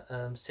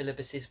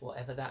syllabuses,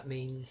 whatever that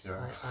means.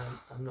 Yeah.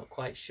 I'm not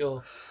quite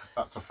sure.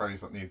 That's a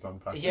phrase that needs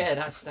unpacking. Yeah,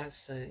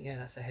 that's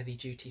a heavy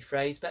duty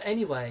phrase. But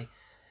anyway,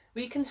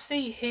 we can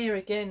see here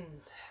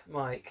again,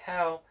 Mike,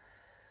 how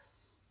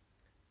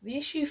the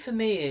issue for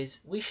me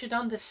is we should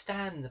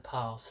understand the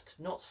past,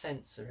 not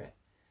censor it.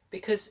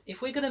 Because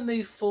if we're going to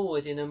move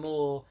forward in a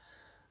more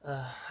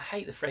I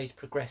hate the phrase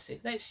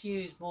progressive. Let's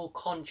use more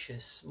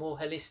conscious, more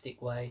holistic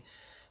way,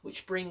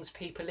 which brings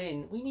people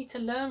in. We need to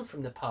learn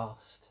from the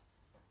past,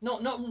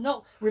 not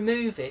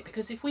remove it.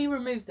 Because if we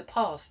remove the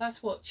past,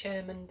 that's what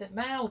Chairman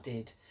Mao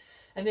did,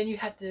 and then you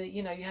had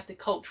the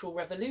Cultural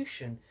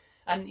Revolution,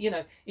 and you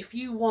know, if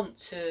you want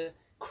to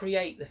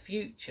create the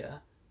future,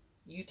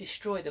 you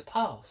destroy the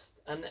past,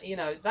 and you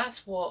know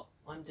that's what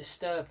I'm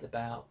disturbed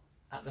about.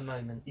 at the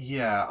moment?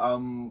 Yeah,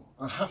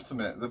 I have to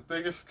admit the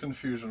biggest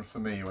confusion for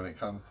me when it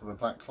comes to the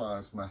Black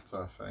Lives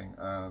Matter thing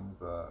and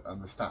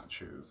the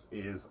statues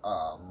is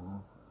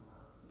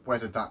where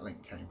did that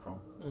link came from?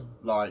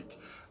 Like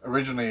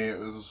originally it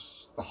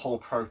was the whole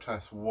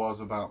protest was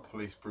about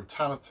police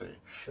brutality,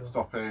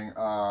 stopping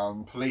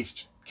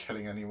police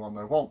killing anyone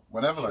they want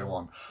whenever they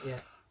want. Yeah.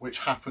 Which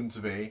happened to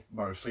be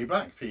mostly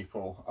black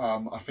people.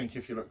 I think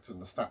if you looked at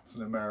the stats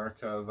in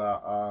America,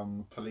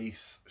 that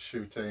police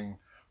shooting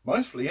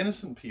mostly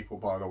innocent people,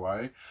 by the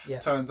way,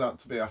 turns out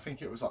to be, I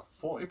think it was like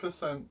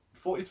 40%,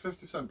 40 to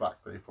 50%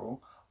 black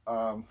people,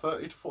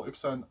 30 to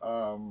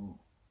 40%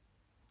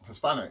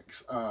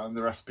 Hispanics, and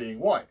the rest being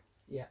white.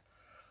 Yeah.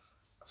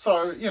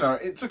 So, you know,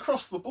 it's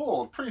across the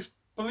board.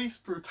 Police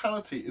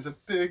brutality is a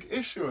big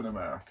issue in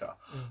America.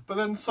 But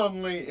then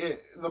suddenly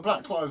the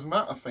Black Lives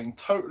Matter thing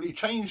totally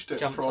changed it.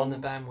 Jumped on the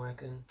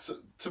bandwagon.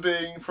 To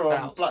being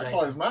from Black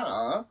Lives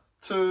Matter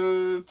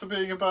to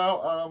being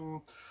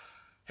about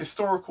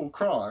historical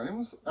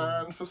crimes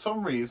and for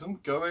some reason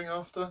going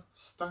after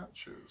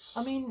statues.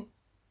 I mean,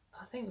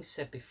 I think we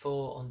said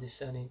before on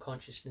Discerning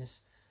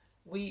Consciousness,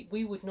 we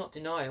would not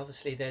deny,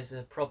 obviously, there's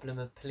a problem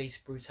of police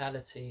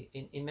brutality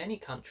in many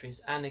countries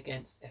and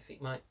against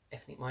ethnic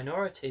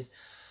minorities.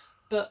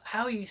 But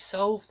how you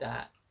solve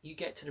that, you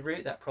get to the root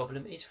of that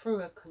problem, is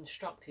through a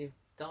constructive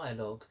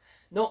dialogue,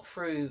 not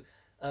through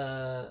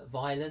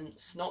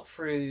violence, not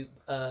through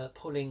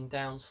pulling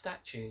down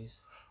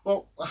statues.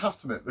 Well, I have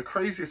to admit, the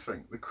craziest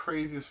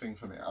thing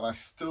for me, and I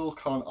still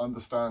can't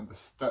understand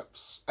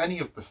any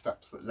of the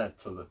steps that led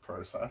to the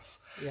process,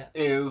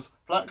 is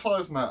Black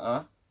Lives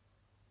Matter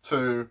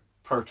to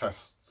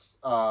protests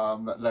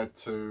that led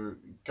to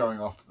going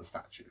after the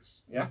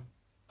statues. Yeah?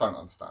 Don't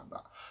understand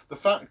that. The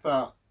fact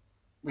that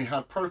we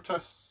had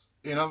protests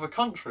in other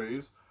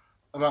countries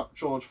about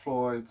George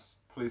Floyd's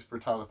police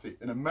brutality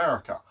in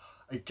America.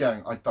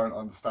 Again, I don't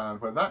understand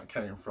where that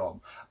came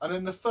from. And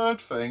then the third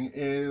thing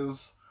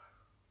is,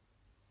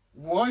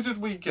 why did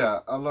we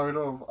get a load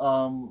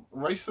of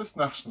racist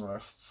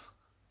nationalists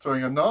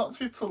doing a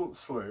Nazi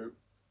salute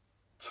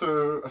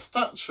to a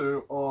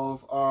statue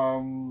of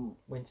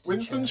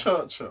Winston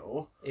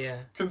Churchill,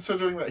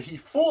 considering that he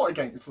fought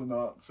against the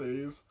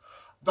Nazis?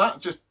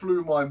 That just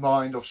blew my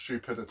mind of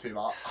stupidity.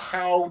 Like,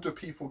 how do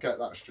people get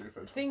that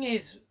stupid? The thing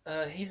is,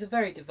 he's a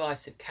very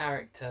divisive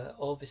character,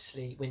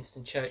 obviously,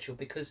 Winston Churchill,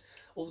 because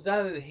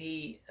although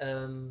he,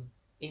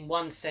 in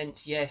one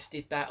sense, yes,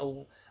 did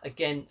battle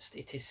against,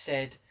 it is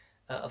said,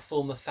 a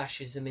form of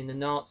fascism in the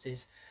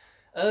Nazis,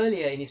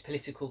 earlier in his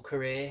political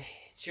career,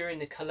 during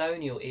the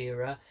colonial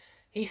era,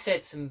 he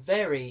said some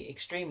very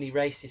extremely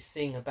racist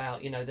thing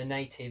about, you know, the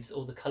natives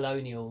or the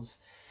colonials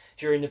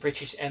during the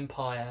British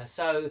Empire.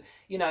 So,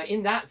 you know,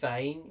 in that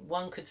vein,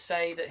 one could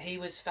say that he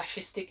was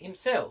fascistic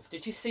himself.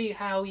 Did you see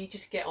how you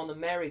just get on the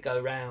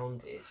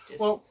merry-go-round? It's just...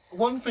 Well,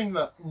 one thing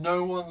that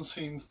no one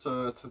seems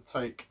to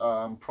take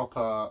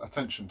proper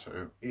attention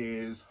to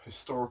is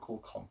historical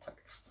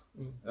context.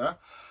 Yeah.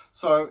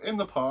 So in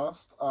the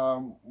past,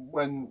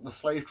 when the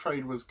slave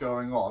trade was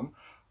going on,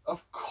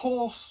 of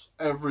course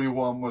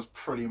everyone was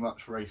pretty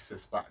much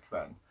racist back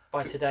then.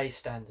 By today's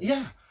standards.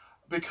 Yeah,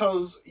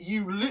 because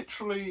you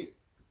literally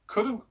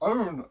couldn't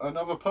own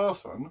another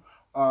person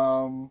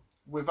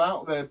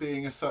without there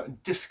being a certain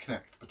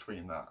disconnect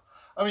between that.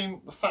 I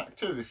mean, the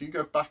fact is, if you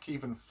go back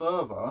even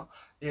further,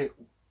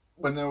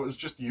 when there was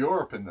just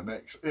Europe in the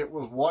mix, it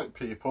was white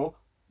people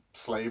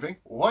slaving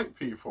white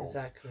people.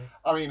 Exactly.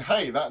 I mean,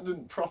 hey, that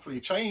didn't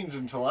properly change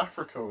until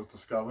Africa was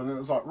discovered, and it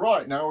was like,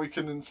 right, now we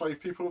can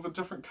enslave people of a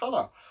different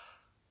colour.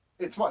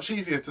 It's much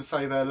easier to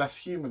say they're less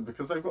human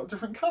because they've got a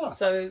different colour.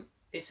 So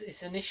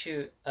it's an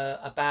issue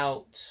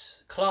about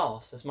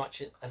class as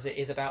much as it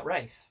is about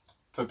race.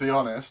 To be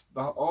honest,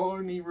 the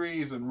only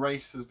reason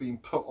race has been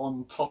put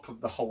on top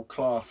of the whole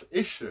class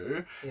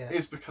issue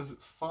is because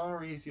it's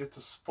far easier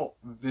to spot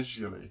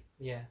visually.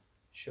 Yeah,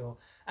 sure.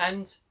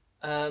 And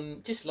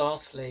just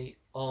lastly,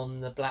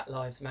 on the Black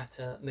Lives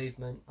Matter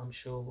movement, I'm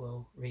sure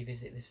we'll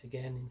revisit this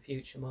again in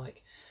future,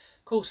 Mike.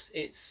 Of course,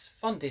 it's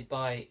funded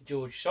by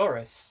George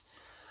Soros.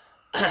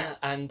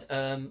 And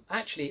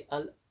actually,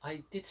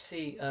 I did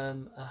see a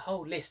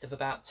whole list of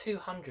about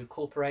 200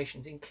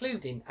 corporations,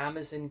 including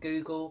Amazon,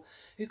 Google,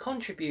 who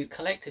contribute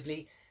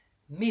collectively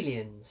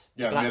millions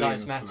to Black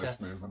Lives Matter. To this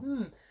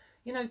movement.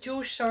 You know,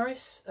 George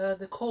Soros,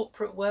 the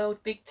corporate world,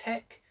 big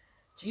tech,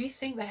 do you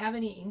think they have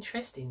any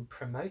interest in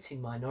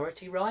promoting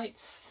minority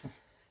rights?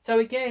 So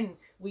again,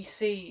 we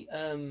see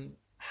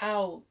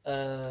how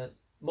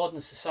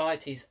modern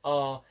societies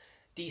are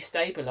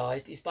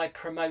destabilized is by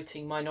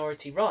promoting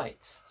minority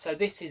rights. So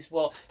this is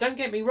what, don't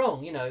get me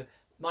wrong, you know,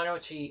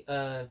 minority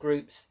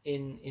groups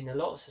in a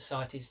lot of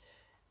societies,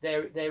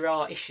 there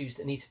are issues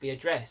that need to be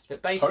addressed,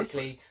 but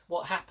basically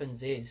what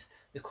happens is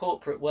the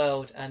corporate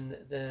world and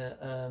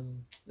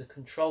the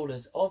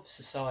controllers of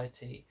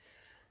society,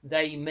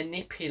 they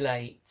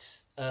manipulate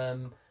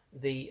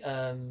the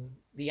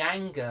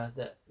anger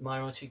that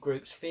minority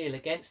groups feel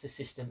against the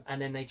system,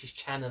 and then they just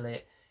channel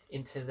it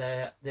into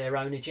their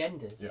own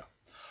agendas. Yeah.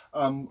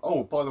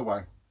 Oh, by the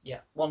way, Yeah.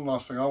 One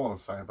last thing I want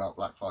to say about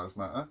Black Lives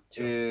Matter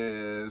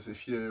is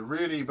if you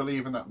really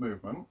believe in that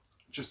movement,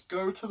 just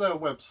go to their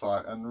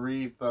website and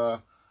read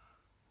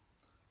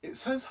it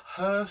says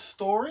Her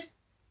Story.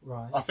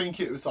 Right. I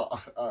think it was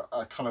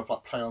a kind of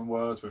like play on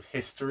words with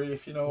history,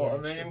 if you know what I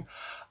mean.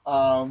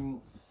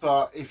 Sure.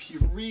 But if you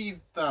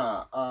read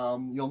that,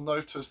 you'll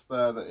notice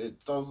there that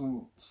it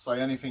doesn't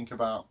say anything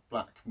about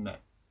black men.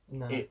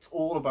 No. It's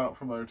all about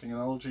promoting an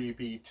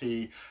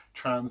LGBT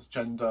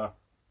transgender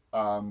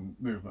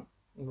movement.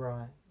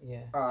 Right.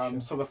 Yeah. Sure.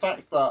 So the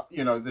fact that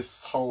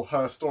this whole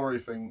Her Story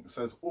thing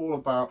says all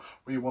about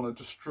we want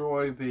to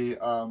destroy the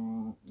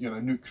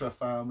nuclear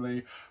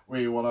family,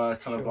 we want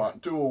to kind of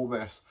like do all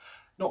this.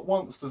 Not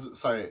once does it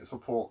say it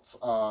supports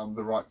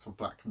the rights of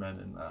black men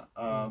in that.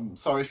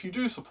 So if you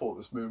do support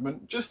this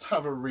movement, just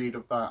have a read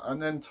of that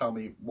and then tell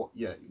me what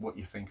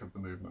you think of the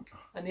movement.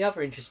 And the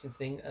other interesting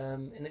thing,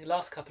 in the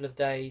last couple of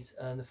days,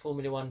 the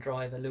Formula One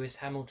driver Lewis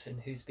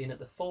Hamilton, who's been at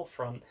the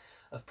forefront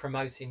of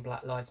promoting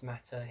Black Lives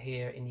Matter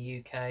here in the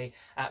UK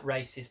at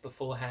races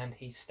beforehand,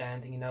 he's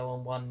standing,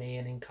 on one knee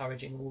and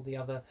encouraging all the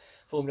other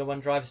Formula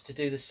One drivers to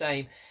do the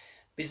same.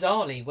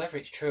 Bizarrely, whether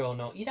it's true or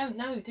not, you don't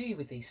know, do you,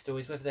 with these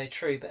stories, whether they're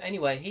true. But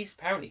anyway, he's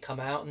apparently come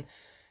out and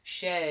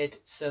shared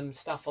some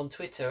stuff on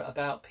Twitter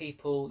about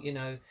people,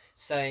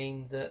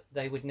 saying that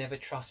they would never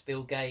trust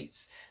Bill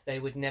Gates, they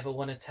would never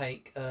want to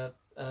take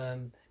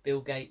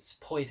Bill Gates'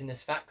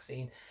 poisonous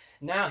vaccine.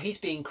 Now he's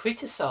being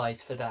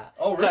criticised for that.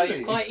 Oh, really? So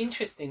it's quite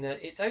interesting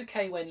that it's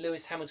okay when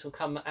Lewis Hamilton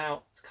comes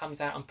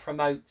out and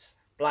promotes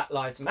Black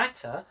Lives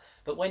Matter,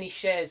 but when he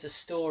shares a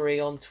story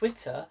on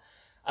Twitter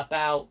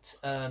about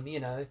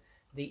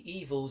the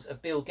evils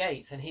of Bill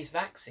Gates and his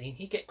vaccine,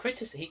 he gets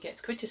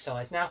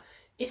criticised. Now,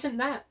 doesn't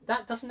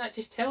that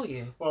just tell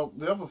you? Well,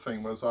 the other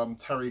thing was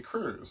Terry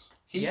Crews.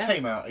 He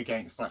came out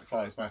against Black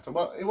Lives Matter.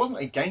 Well, it wasn't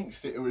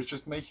against it. It was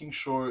just making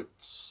sure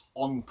it's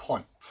on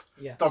point.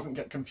 Yeah. Doesn't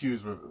get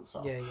confused with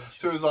itself. Yeah, sure.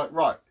 So it was like,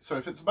 right, so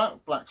if it's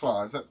about Black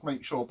lives, let's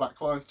make sure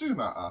Black lives do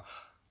matter.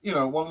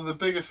 One of the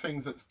biggest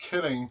things that's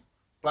killing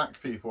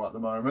black people at the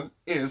moment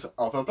is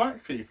other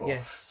black people.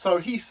 Yes. So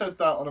he said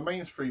that on a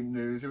mainstream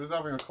news. He was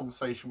having a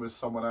conversation with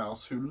someone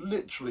else who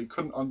literally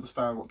couldn't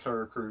understand what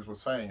Terry Crews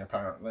was saying,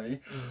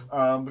 apparently,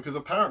 because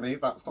apparently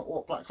that's not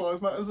what Black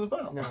Lives Matter is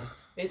about. No,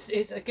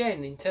 it's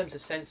again, in terms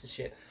of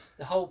censorship,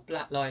 the whole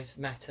Black Lives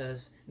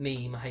Matters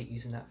meme, I hate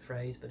using that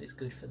phrase, but it's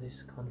good for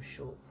this kind of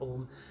short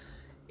form,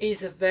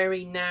 is a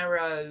very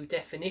narrow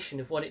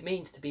definition of what it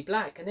means to be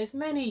black. And there's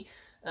many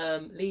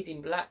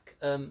leading black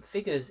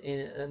figures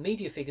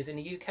media figures in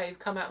the UK who've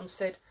come out and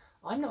said,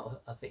 I'm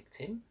not a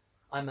victim,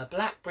 I'm a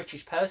black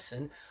British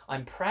person,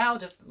 I'm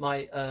proud of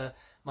my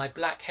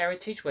black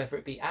heritage, whether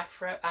it be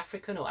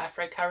African or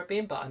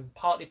Afro-Caribbean, but I'm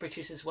partly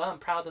British as well, I'm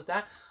proud of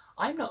that.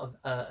 I'm not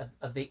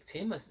a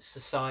victim of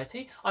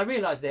society. I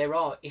realise there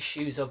are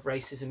issues of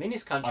racism in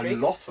this country. A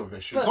lot of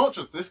issues, not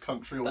just this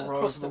country, all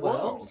across the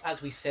world.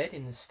 As we said,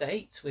 in the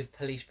States, with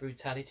police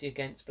brutality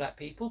against black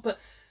people. But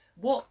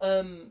what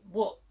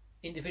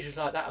individuals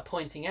like that are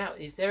pointing out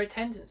is there a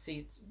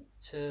tendency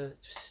to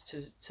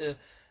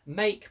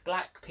make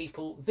black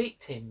people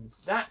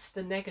victims. That's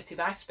the negative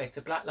aspect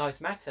of Black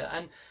Lives Matter.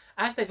 And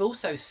as they've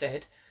also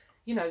said,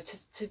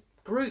 to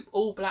group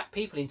all black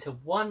people into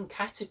one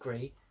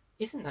category,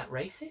 isn't that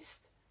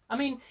racist? I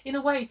mean, in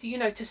a way,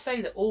 to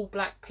say that all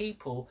black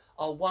people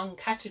are one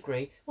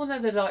category, well, no,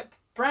 they're like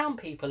brown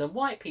people and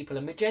white people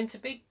and magenta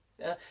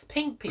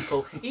pink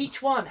people.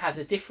 Each one has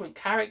a different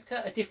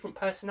character, a different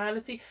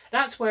personality.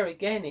 That's where,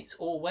 again, it's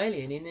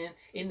Orwellian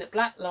in that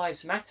Black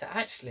Lives Matter,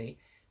 actually,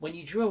 when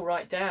you drill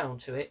right down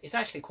to it, it's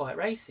actually quite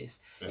racist.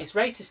 Yeah. It's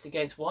racist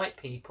against white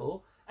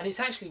people, and it's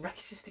actually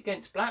racist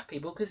against black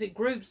people because it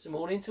groups them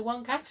all into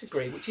one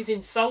category, which is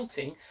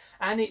insulting,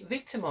 and it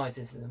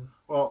victimises them.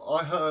 Well,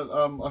 I heard,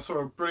 I saw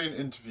a brilliant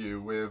interview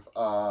with,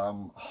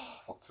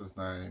 what's his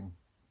name?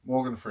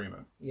 Morgan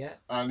Freeman. Yeah.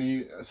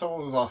 And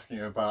someone was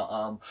asking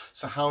about,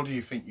 so how do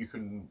you think you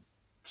can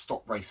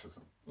stop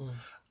racism?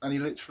 And he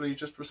literally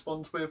just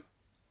responds with,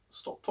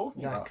 stop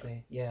talking about it.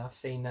 Exactly. Yeah, I've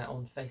seen that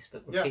on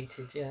Facebook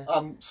repeated. Yeah.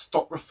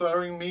 Stop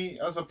referring me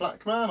as a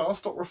black man. I'll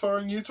stop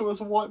referring you to as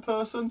a white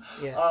person.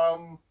 Yeah.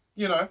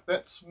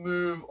 Let's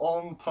move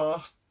on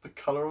past the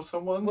colour of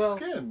someone's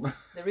skin.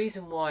 The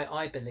reason why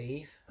I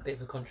believe, a bit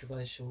of a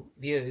controversial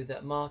view,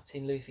 that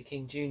Martin Luther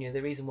King Jr.,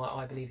 the reason why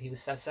I believe he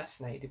was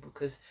assassinated,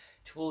 because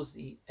towards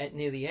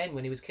near the end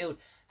when he was killed,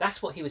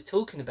 that's what he was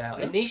talking about.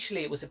 Yeah.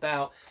 Initially, it was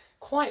about,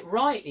 quite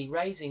rightly,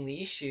 raising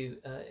the issue,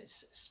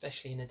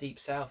 especially in the Deep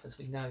South, as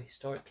we know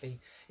historically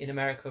in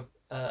America,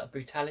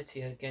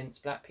 brutality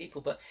against black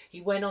people. But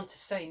he went on to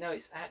say, no,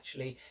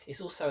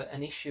 it's also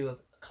an issue of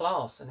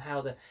class and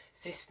how the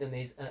system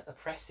is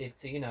oppressive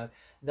to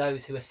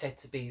those who are said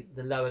to be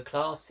the lower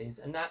classes,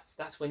 and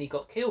that's when he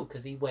got killed,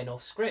 because he went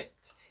off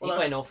script. He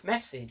went off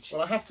message.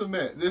 Well, I have to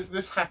admit,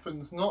 this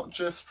happens not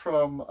just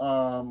from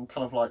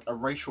kind of like a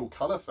racial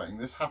colour thing.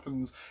 This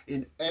happens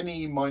in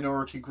any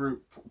minority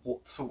group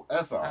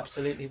whatsoever.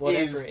 Absolutely,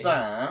 whatever it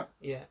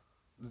is.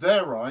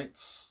 Their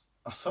rights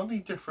are suddenly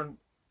different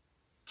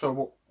to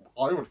what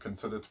I would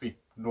consider to be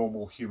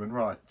normal human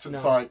rights.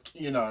 It's No. like,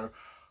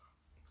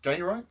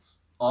 gay rights,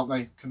 aren't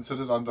they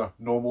considered under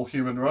normal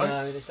human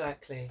rights? No,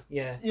 exactly.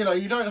 Yeah.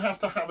 You don't have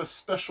to have a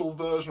special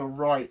version of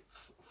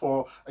rights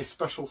for a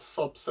special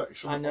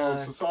subsection of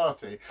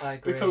society. I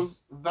agree.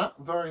 Because that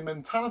very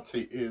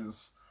mentality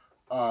is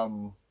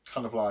kind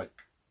of like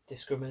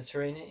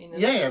discriminatory in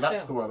yeah,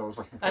 that's the word I was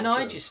looking for. And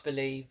I just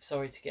believe,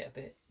 sorry to get a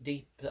bit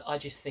deep, but I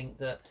just think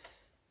that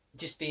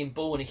just being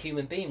born a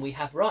human being, we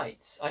have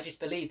rights. I just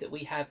believe that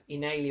we have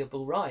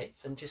inalienable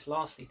rights. And just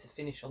lastly, to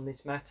finish on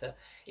this matter,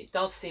 it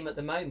does seem at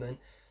the moment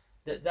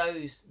that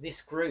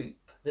this group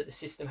that the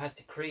system has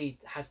decreed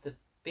has the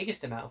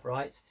biggest amount of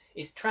rights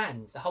is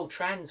trans. The whole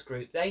trans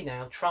group, they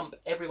now trump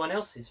everyone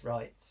else's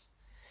rights.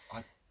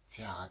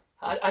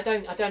 I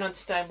don't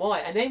understand why.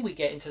 And then we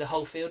get into the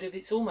whole field of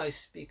it's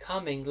almost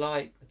becoming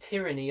like the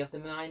tyranny of the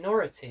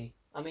minority.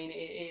 I mean,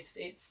 it's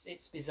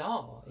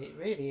bizarre. It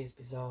really is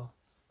bizarre.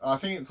 I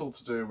think it's all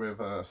to do with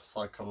a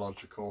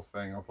psychological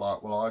thing of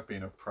like, well, I've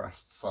been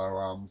oppressed,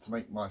 so to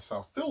make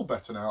myself feel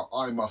better now,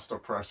 I must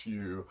oppress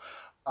you.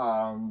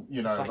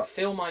 It's like,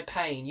 feel my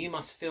pain. You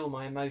must feel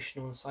my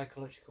emotional and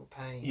psychological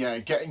pain. Yeah,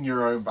 getting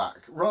your own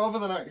back rather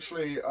than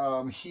actually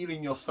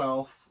healing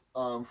yourself.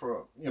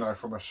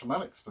 From a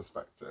shaman's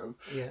perspective,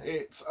 yeah,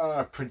 it's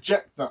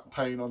project that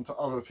pain onto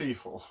other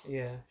people.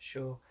 Yeah,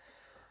 sure.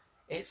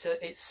 It's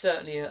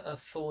certainly a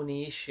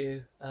thorny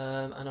issue,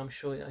 and I'm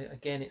sure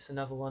again it's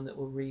another one that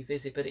we'll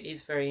revisit. But it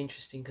is very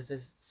interesting because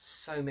there's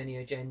so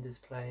many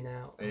agendas playing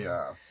out.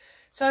 Yeah.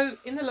 So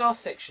in the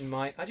last section,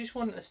 Mike, I just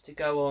want us to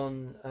go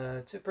on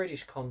to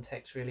British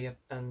context really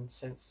and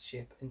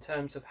censorship in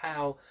terms of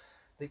how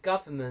the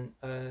government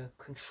are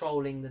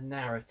controlling the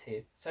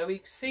narrative. So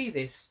we see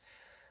this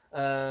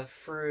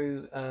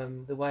through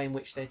the way in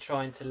which they're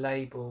trying to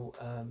label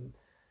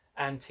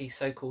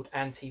so-called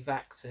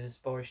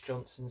anti-vaxxers. Boris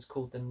Johnson's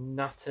called them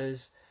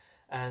nutters,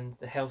 and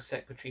the Health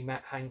Secretary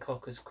Matt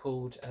Hancock has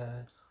called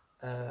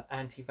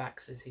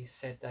anti-vaxxers. He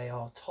said they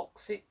are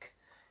toxic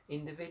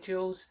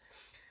individuals.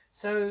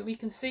 So we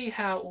can see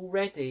how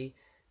already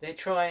they're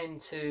trying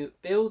to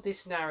build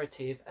this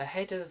narrative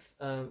ahead of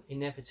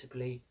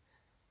inevitably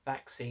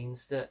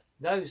vaccines, that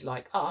those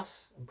like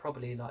us, and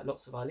probably like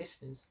lots of our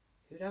listeners,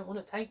 who don't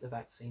want to take the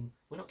vaccine,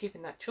 we're not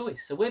given that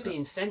choice. So we're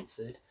being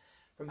censored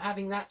from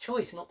having that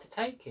choice not to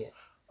take it.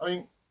 I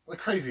mean, the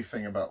crazy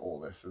thing about all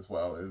this as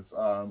well is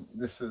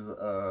this is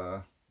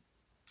a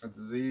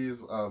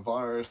disease, a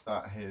virus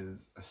that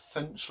has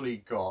essentially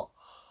got,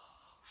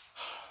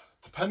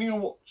 depending on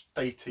what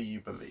data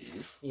you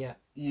believe,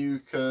 you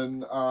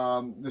can,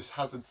 this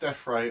has a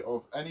death rate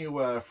of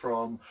anywhere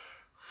from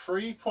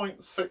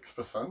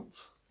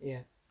 3.6%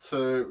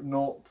 to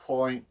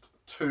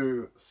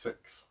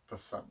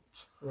 0.26%.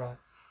 Right.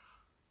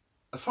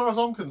 As far as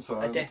I'm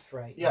concerned, a death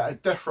rate. Yeah, a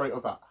death rate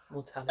of that.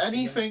 Mortality.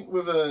 Anything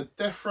with a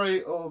death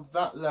rate of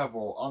that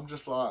level, I'm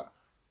just like,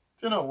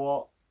 do you know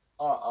what?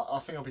 I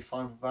think I'll be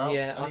fine without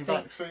any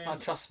vaccine. I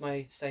trust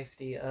my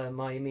safety,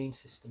 my immune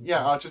system.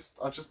 Yeah, I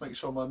just make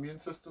sure my immune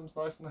system's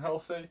nice and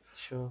healthy.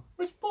 Sure.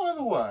 Which, by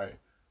the way,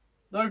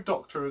 no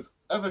doctor has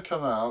ever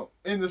come out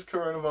in this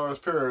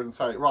coronavirus period and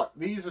say, right,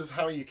 these is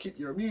how you keep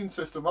your immune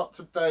system up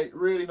to date,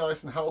 really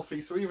nice and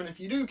healthy. So even if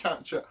you do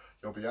catch it,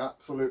 you'll be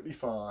absolutely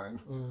fine.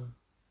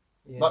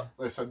 Yeah. But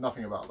they said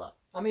nothing about that.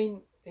 I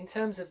mean, in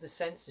terms of the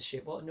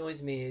censorship, what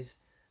annoys me is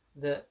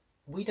that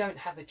we don't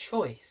have a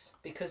choice,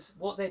 because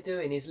what they're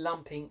doing is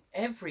lumping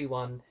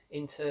everyone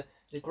into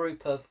the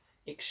group of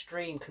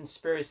extreme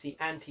conspiracy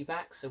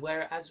anti-vaxxer,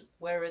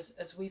 whereas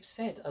as we've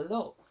said a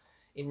lot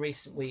in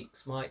recent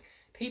weeks, Mike,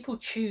 people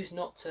choose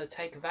not to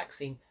take a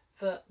vaccine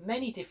for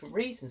many different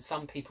reasons.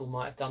 Some people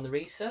might have done the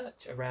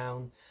research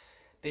around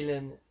Bill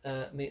and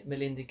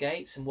Melinda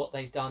Gates and what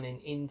they've done in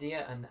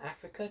India and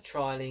Africa,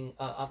 trialling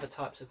other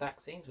types of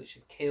vaccines which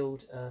have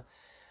killed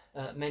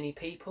many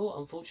people,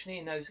 unfortunately,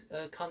 in those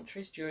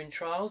countries during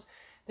trials.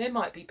 There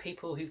might be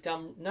people who've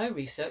done no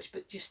research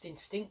but just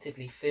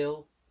instinctively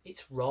feel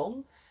it's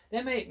wrong.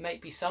 There may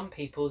be some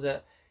people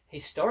that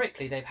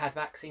historically they've had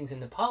vaccines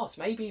in the past,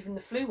 maybe even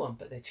the flu one,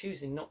 but they're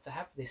choosing not to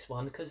have this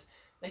one because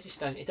they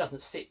just don't, it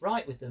doesn't sit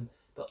right with them.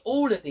 But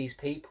all of these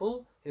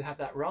people who have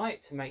that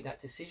right to make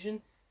that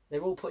decision,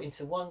 they're all put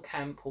into one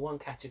camp or one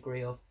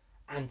category of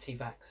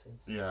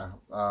anti-vaxxers. Yeah,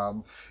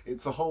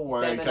 it's a whole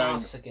way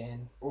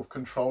again of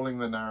controlling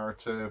the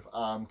narrative,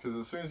 because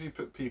as soon as you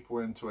put people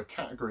into a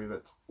category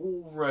that's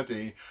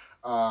already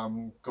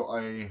got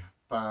a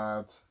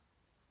bad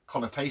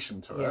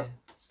connotation to it.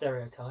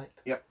 Stereotype.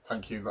 Yeah,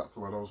 thank you, that's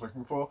the word I was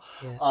looking for.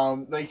 Yeah.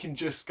 They can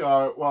just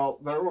go, well,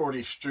 they're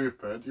already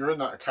stupid, you're in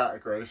that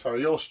category, so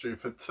you're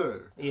stupid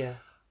too. Yeah.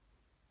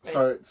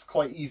 So it's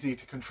quite easy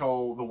to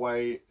control the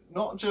way,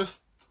 not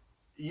just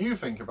you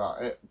think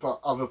about it, but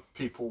other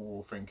people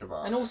will think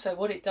about it. And also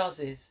what it does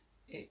is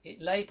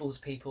it labels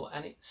people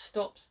and it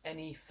stops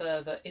any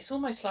further. It's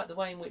almost like the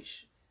way in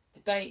which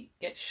debate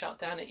gets shut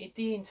down. It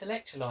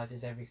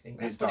de-intellectualizes everything.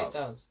 That's what it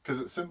does. Because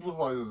it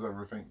simplifies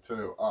everything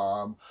too.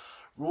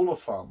 Rule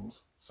of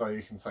thumbs, so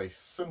you can say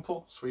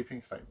simple,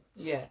 sweeping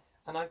statements. Yeah.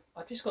 And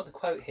I've just got the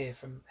quote here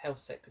from Health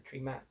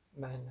Secretary Matt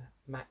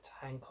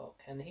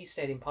Hancock, and he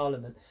said in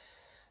Parliament,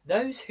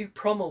 "Those who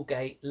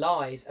promulgate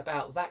lies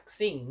about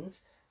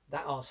vaccines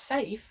that are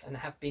safe and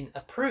have been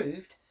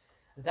approved,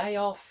 they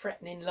are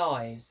threatening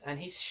lives." And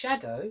his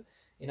shadow,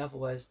 in other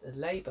words, the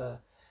Labour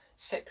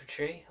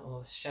Secretary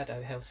or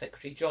Shadow Health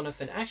Secretary,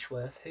 Jonathan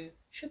Ashworth, who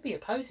should be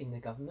opposing the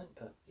government,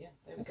 but yeah,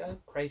 there we go,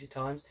 crazy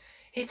times,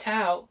 hit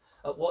out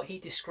at what he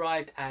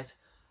described as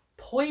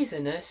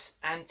poisonous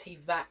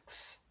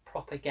anti-vax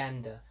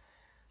propaganda.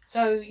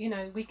 So, you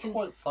know, we can... It's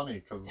quite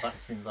funny because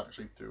vaccines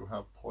actually do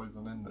have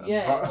poison in them.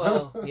 Yeah,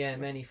 well, yeah,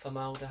 many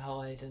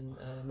formaldehyde and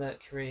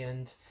mercury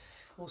and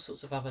all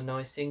sorts of other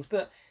nice things.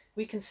 But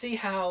we can see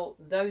how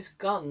those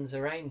guns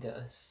are aimed at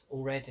us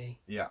already.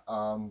 Yeah,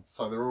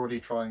 so they're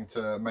already trying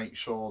to make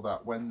sure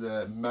that when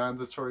the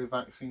mandatory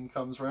vaccine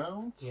comes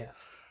round, yeah,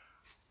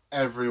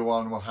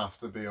 everyone will have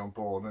to be on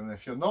board. And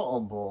if you're not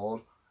on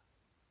board,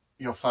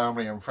 your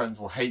family and friends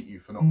will hate you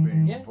for not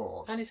being on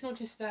board. And it's not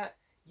just that.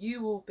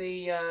 You will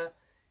be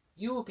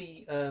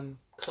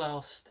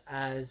classed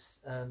as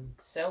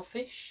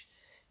selfish.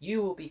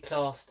 You will be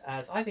classed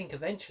as, I think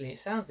eventually, it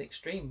sounds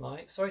extreme,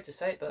 Mike, sorry to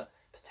say it, but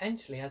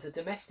potentially as a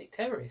domestic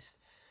terrorist,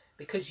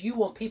 because you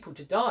want people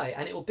to die,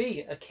 and it will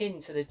be akin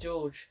to the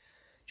George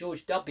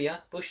W.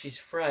 Bush's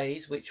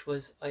phrase, which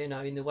was, you know,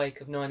 in the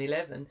wake of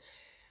 9/11,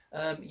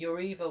 you're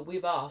either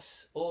with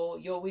us or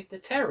you're with the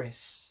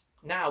terrorists.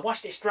 Now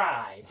watch this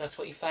drive. That's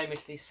what he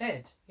famously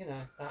said. You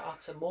know, that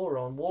utter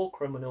moron, war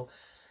criminal.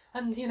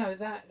 And you know,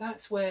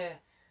 that's where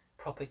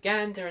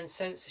propaganda and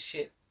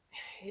censorship,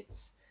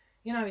 it's,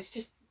 you know, it's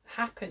just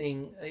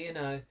happening, you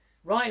know,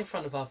 right in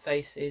front of our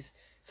faces.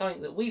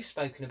 Something that we've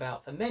spoken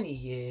about for many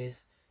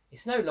years.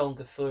 It's no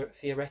longer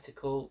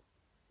theoretical.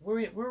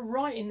 We're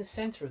right in the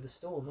centre of the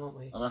storm, aren't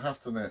we? And I have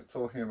to admit,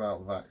 talking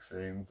about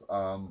vaccines,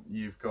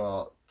 you've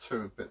got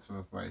two bits of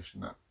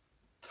information that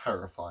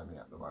terrify me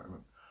at the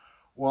moment.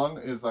 One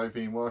is they've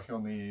been working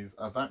on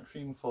a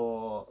vaccine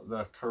for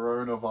the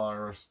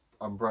coronavirus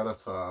umbrella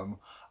term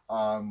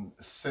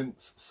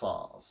since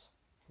SARS.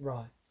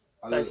 Right.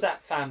 So it's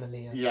that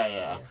family.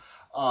 Yeah.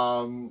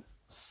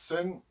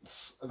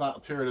 Since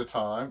that period of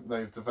time,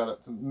 they've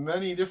developed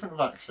many different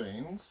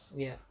vaccines.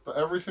 Yeah. But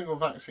every single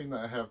vaccine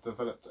that they have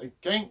developed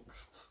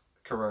against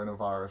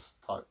coronavirus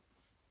type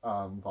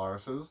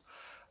viruses,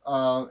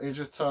 it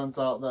just turns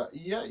out that,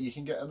 yeah, you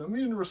can get an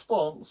immune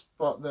response,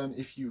 but then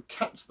if you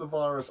catch the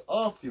virus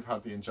after you've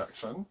had the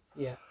injection,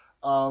 yeah,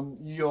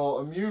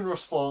 your immune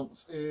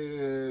response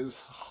is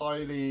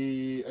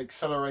highly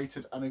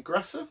accelerated and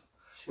aggressive,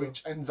 sure,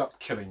 which ends up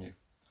killing you.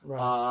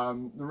 Right.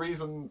 The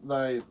reason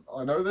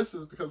I know this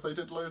is because they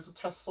did loads of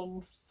tests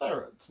on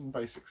ferrets and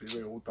basically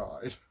they all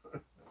died.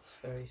 It's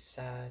very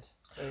sad.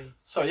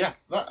 So yeah,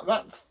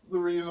 that's the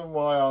reason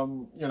why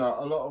you know,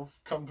 a lot of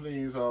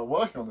companies are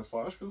working on this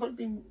virus, because they've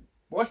been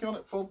working on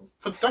it for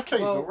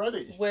decades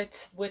already.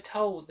 We're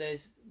told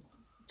there's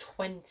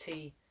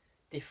 20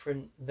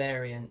 different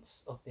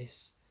variants of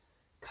this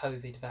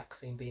COVID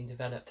vaccine being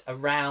developed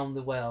around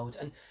the world.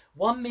 And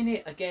 1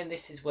 minute, again,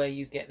 this is where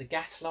you get the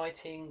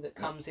gaslighting that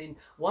comes in.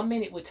 1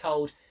 minute we're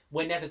told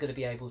we're never going to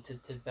be able to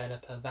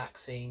develop a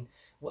vaccine.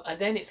 And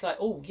then it's like,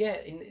 oh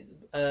yeah, in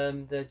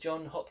the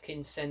John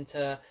Hopkins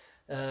Centre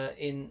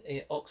in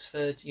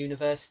Oxford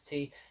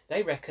University,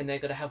 they reckon they're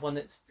going to have one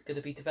that's going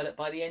to be developed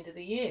by the end of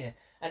the year.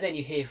 And then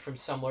you hear from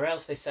somewhere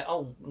else, they say,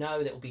 oh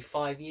no, that will be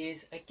 5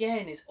 years.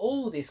 Again, it's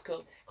all this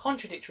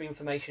contradictory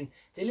information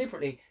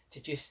deliberately to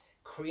just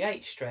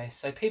create stress.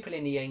 So people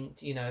in the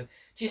end, you know,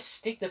 just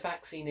stick the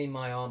vaccine in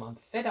my arm. I'm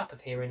fed up of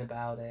hearing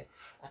about it.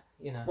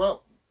 You know.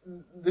 Well,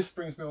 this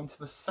brings me on to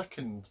the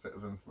second bit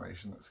of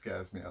information that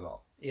scares me a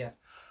lot. Yeah.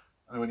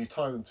 And when you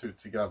tie them two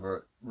together,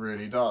 it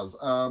really does.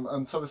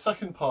 And so the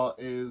second part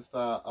is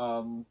that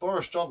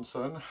Boris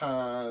Johnson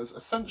has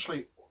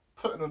essentially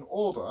put in an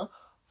order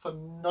for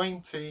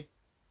 90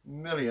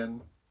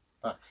 million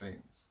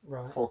vaccines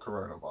for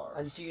coronavirus.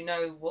 And do you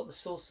know what the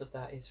source of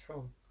that is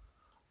from?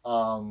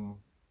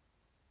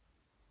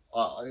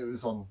 It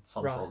was on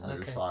some sort of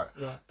news site.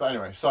 Right. But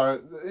anyway,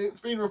 so it's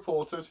been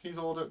reported he's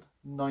ordered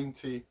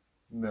 90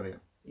 million.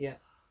 Yeah.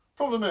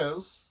 Problem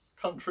is,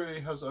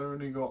 country has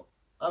only got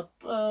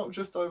about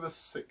just over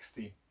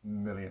 60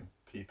 million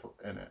people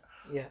in it.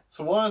 Yeah.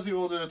 So why has he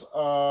ordered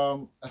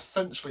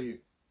essentially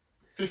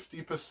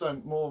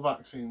 50% more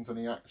vaccines than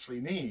he actually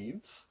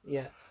needs?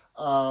 Yeah.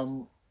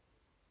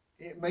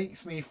 It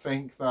makes me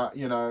think that,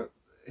 you know,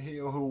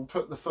 he'll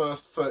put the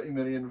first 30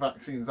 million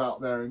vaccines out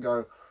there and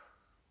go,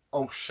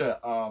 oh shit,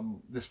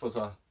 this was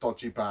a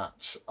dodgy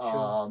batch.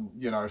 Sure.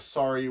 You know,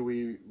 sorry,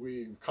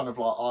 we kind of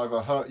like either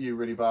hurt you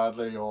really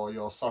badly or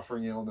you're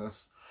suffering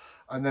illness.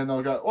 And then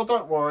they'll go, well,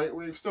 don't worry,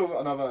 we've still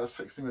got another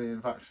 60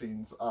 million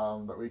vaccines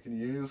that we can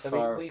use.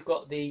 So we've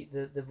got the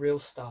real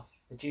stuff,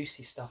 the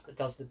juicy stuff that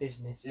does the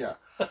business. Yeah.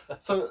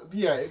 So,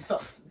 yeah,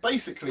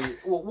 basically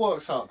what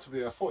works out to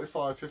be a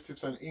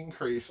 45-50%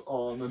 increase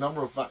on the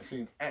number of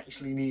vaccines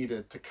actually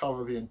needed to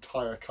cover the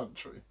entire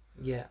country.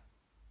 Yeah.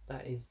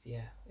 That is,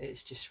 yeah,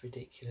 it's just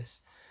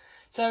ridiculous.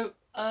 So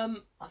I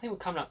think we're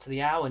coming up to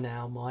the hour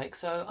now, Mike.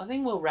 So I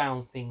think we'll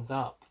round things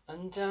up.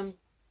 And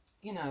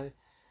you know,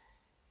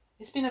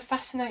 it's been a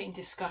fascinating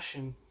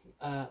discussion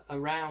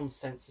around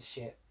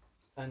censorship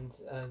and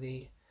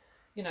the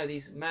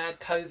these mad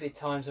COVID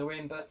times we're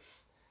in. But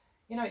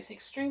it's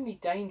extremely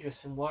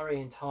dangerous and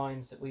worrying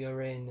times that we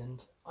are in,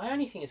 and I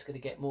only think it's going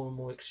to get more and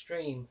more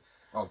extreme.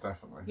 Oh,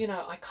 definitely.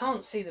 I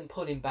can't see them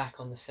pulling back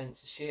on the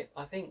censorship.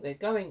 I think they're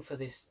going for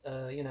this,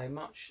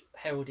 much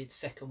heralded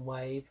second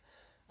wave,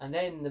 and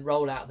then the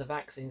rollout of the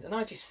vaccines. And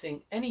I just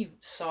think any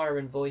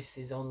siren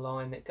voices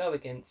online that go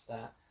against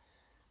that,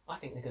 I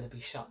think they're going to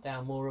be shut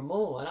down more and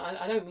more. And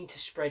I don't mean to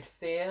spread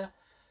fear,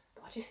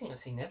 but I just think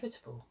that's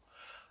inevitable.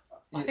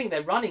 I think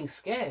they're running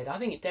scared. I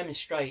think it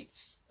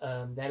demonstrates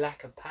their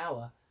lack of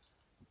power.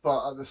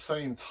 But at the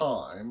same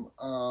time,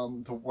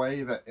 the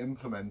way they're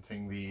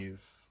implementing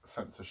these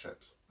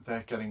censorships,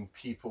 they're getting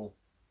people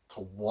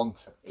to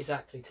want it.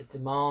 Exactly, to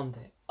demand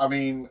it. I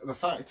mean, the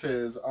fact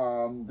is,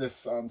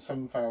 this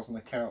 7,000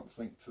 accounts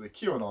linked to the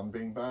QAnon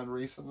being banned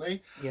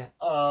recently. Yeah.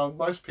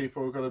 Most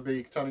people are going to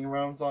be turning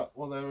around like,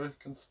 well, they're a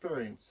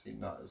conspiracy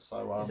nose.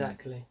 So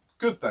exactly.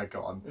 Good, they're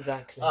gone.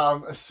 Exactly.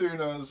 As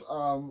soon as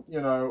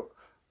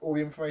all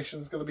the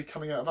information is going to be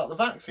coming out about the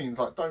vaccines,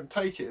 like, don't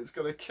take it, it's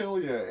going to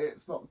kill you,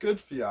 it's not good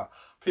for you.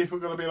 People are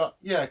going to be like,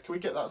 yeah, can we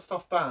get that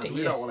stuff banned? Yeah.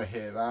 We don't want to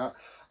hear that.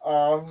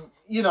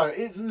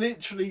 It's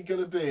literally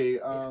going to be...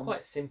 it's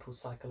quite simple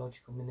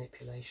psychological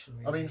manipulation,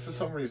 really. I mean, for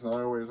some reason,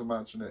 I always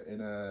imagine it in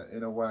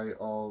a way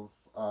of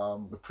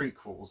the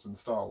prequels in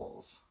Star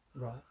Wars.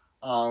 Right.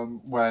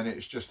 When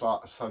it's just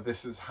like, so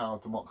this is how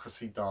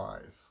democracy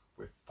dies,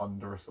 with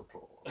thunderous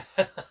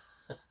applause.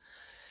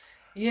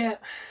 Yeah,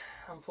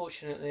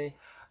 unfortunately.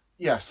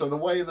 Yeah, so the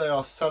way they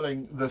are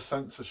selling the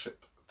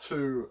censorship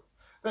to,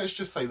 let's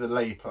just say, the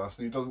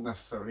layperson who doesn't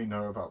necessarily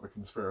know about the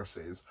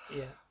conspiracies,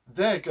 yeah,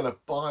 they're going to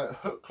buy it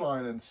hook,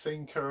 line and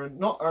sinker, and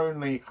not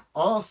only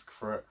ask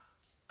for it,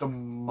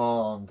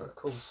 demand it. Of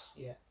course,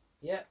 yeah.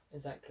 Yeah,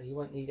 exactly. You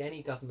won't need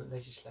any government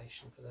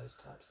legislation for those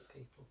types of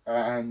people.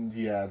 And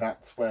yeah,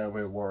 that's where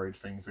we're worried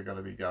things are going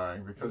to be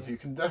going, because you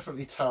can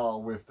definitely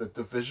tell with the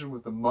division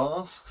with the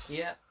masks.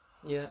 Yeah.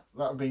 Yeah,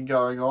 that have been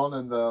going on,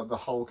 and the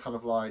whole kind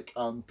of like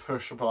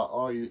push about,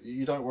 oh,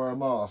 you don't wear a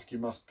mask, you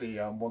must be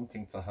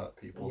wanting to hurt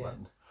people. Yeah.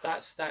 Then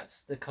that's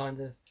the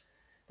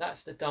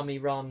dummy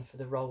run for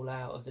the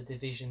rollout of the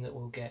division that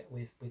we'll get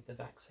with the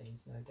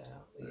vaccines, no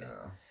doubt.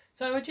 Yeah.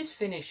 So I just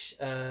finish,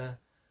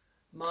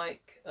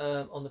 Mike,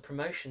 on the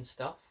promotion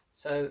stuff.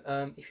 So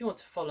if you want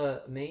to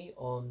follow me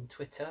on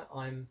Twitter,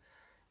 I'm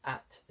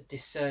at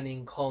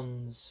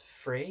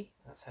discerningcons3.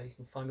 That's how you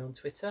can find me on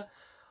Twitter.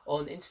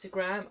 On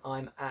Instagram,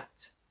 I'm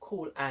at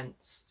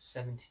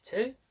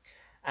CoolAnts72.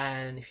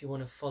 And if you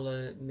want to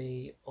follow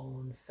me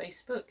on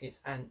Facebook, it's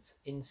Ant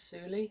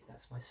Insuli.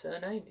 That's my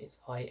surname. It's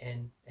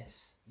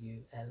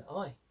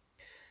INSULI.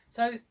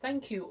 So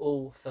thank you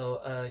all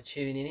for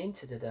tuning in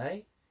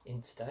today.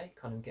 Can't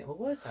even get my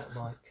words out,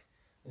 Mike.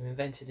 We've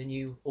invented a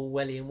new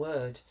Orwellian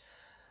word.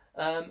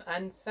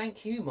 And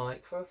thank you,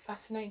 Mike, for a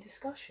fascinating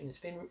discussion.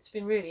 It's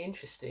been really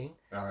interesting.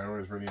 I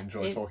always really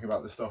enjoy talking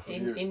about this stuff with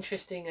you.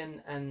 Interesting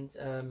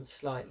and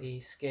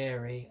slightly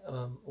scary,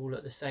 all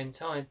at the same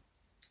time.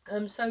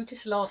 So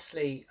just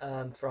lastly,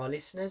 for our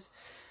listeners,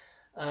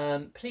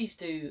 please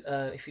do,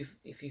 if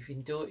you've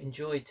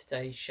enjoyed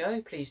today's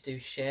show, please do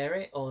share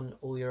it on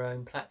all your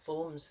own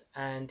platforms.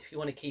 And if you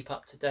want to keep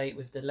up to date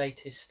with the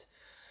latest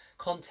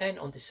content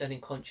on Discerning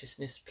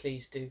Consciousness,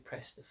 please do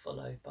press the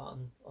follow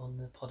button on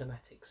the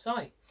Podomatic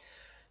site.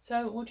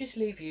 So we'll just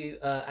leave you,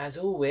 as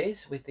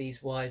always, with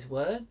these wise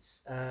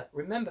words.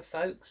 Remember,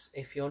 folks,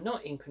 if you're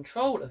not in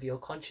control of your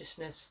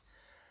consciousness,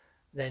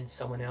 then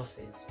someone else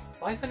is.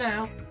 Bye for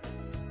now.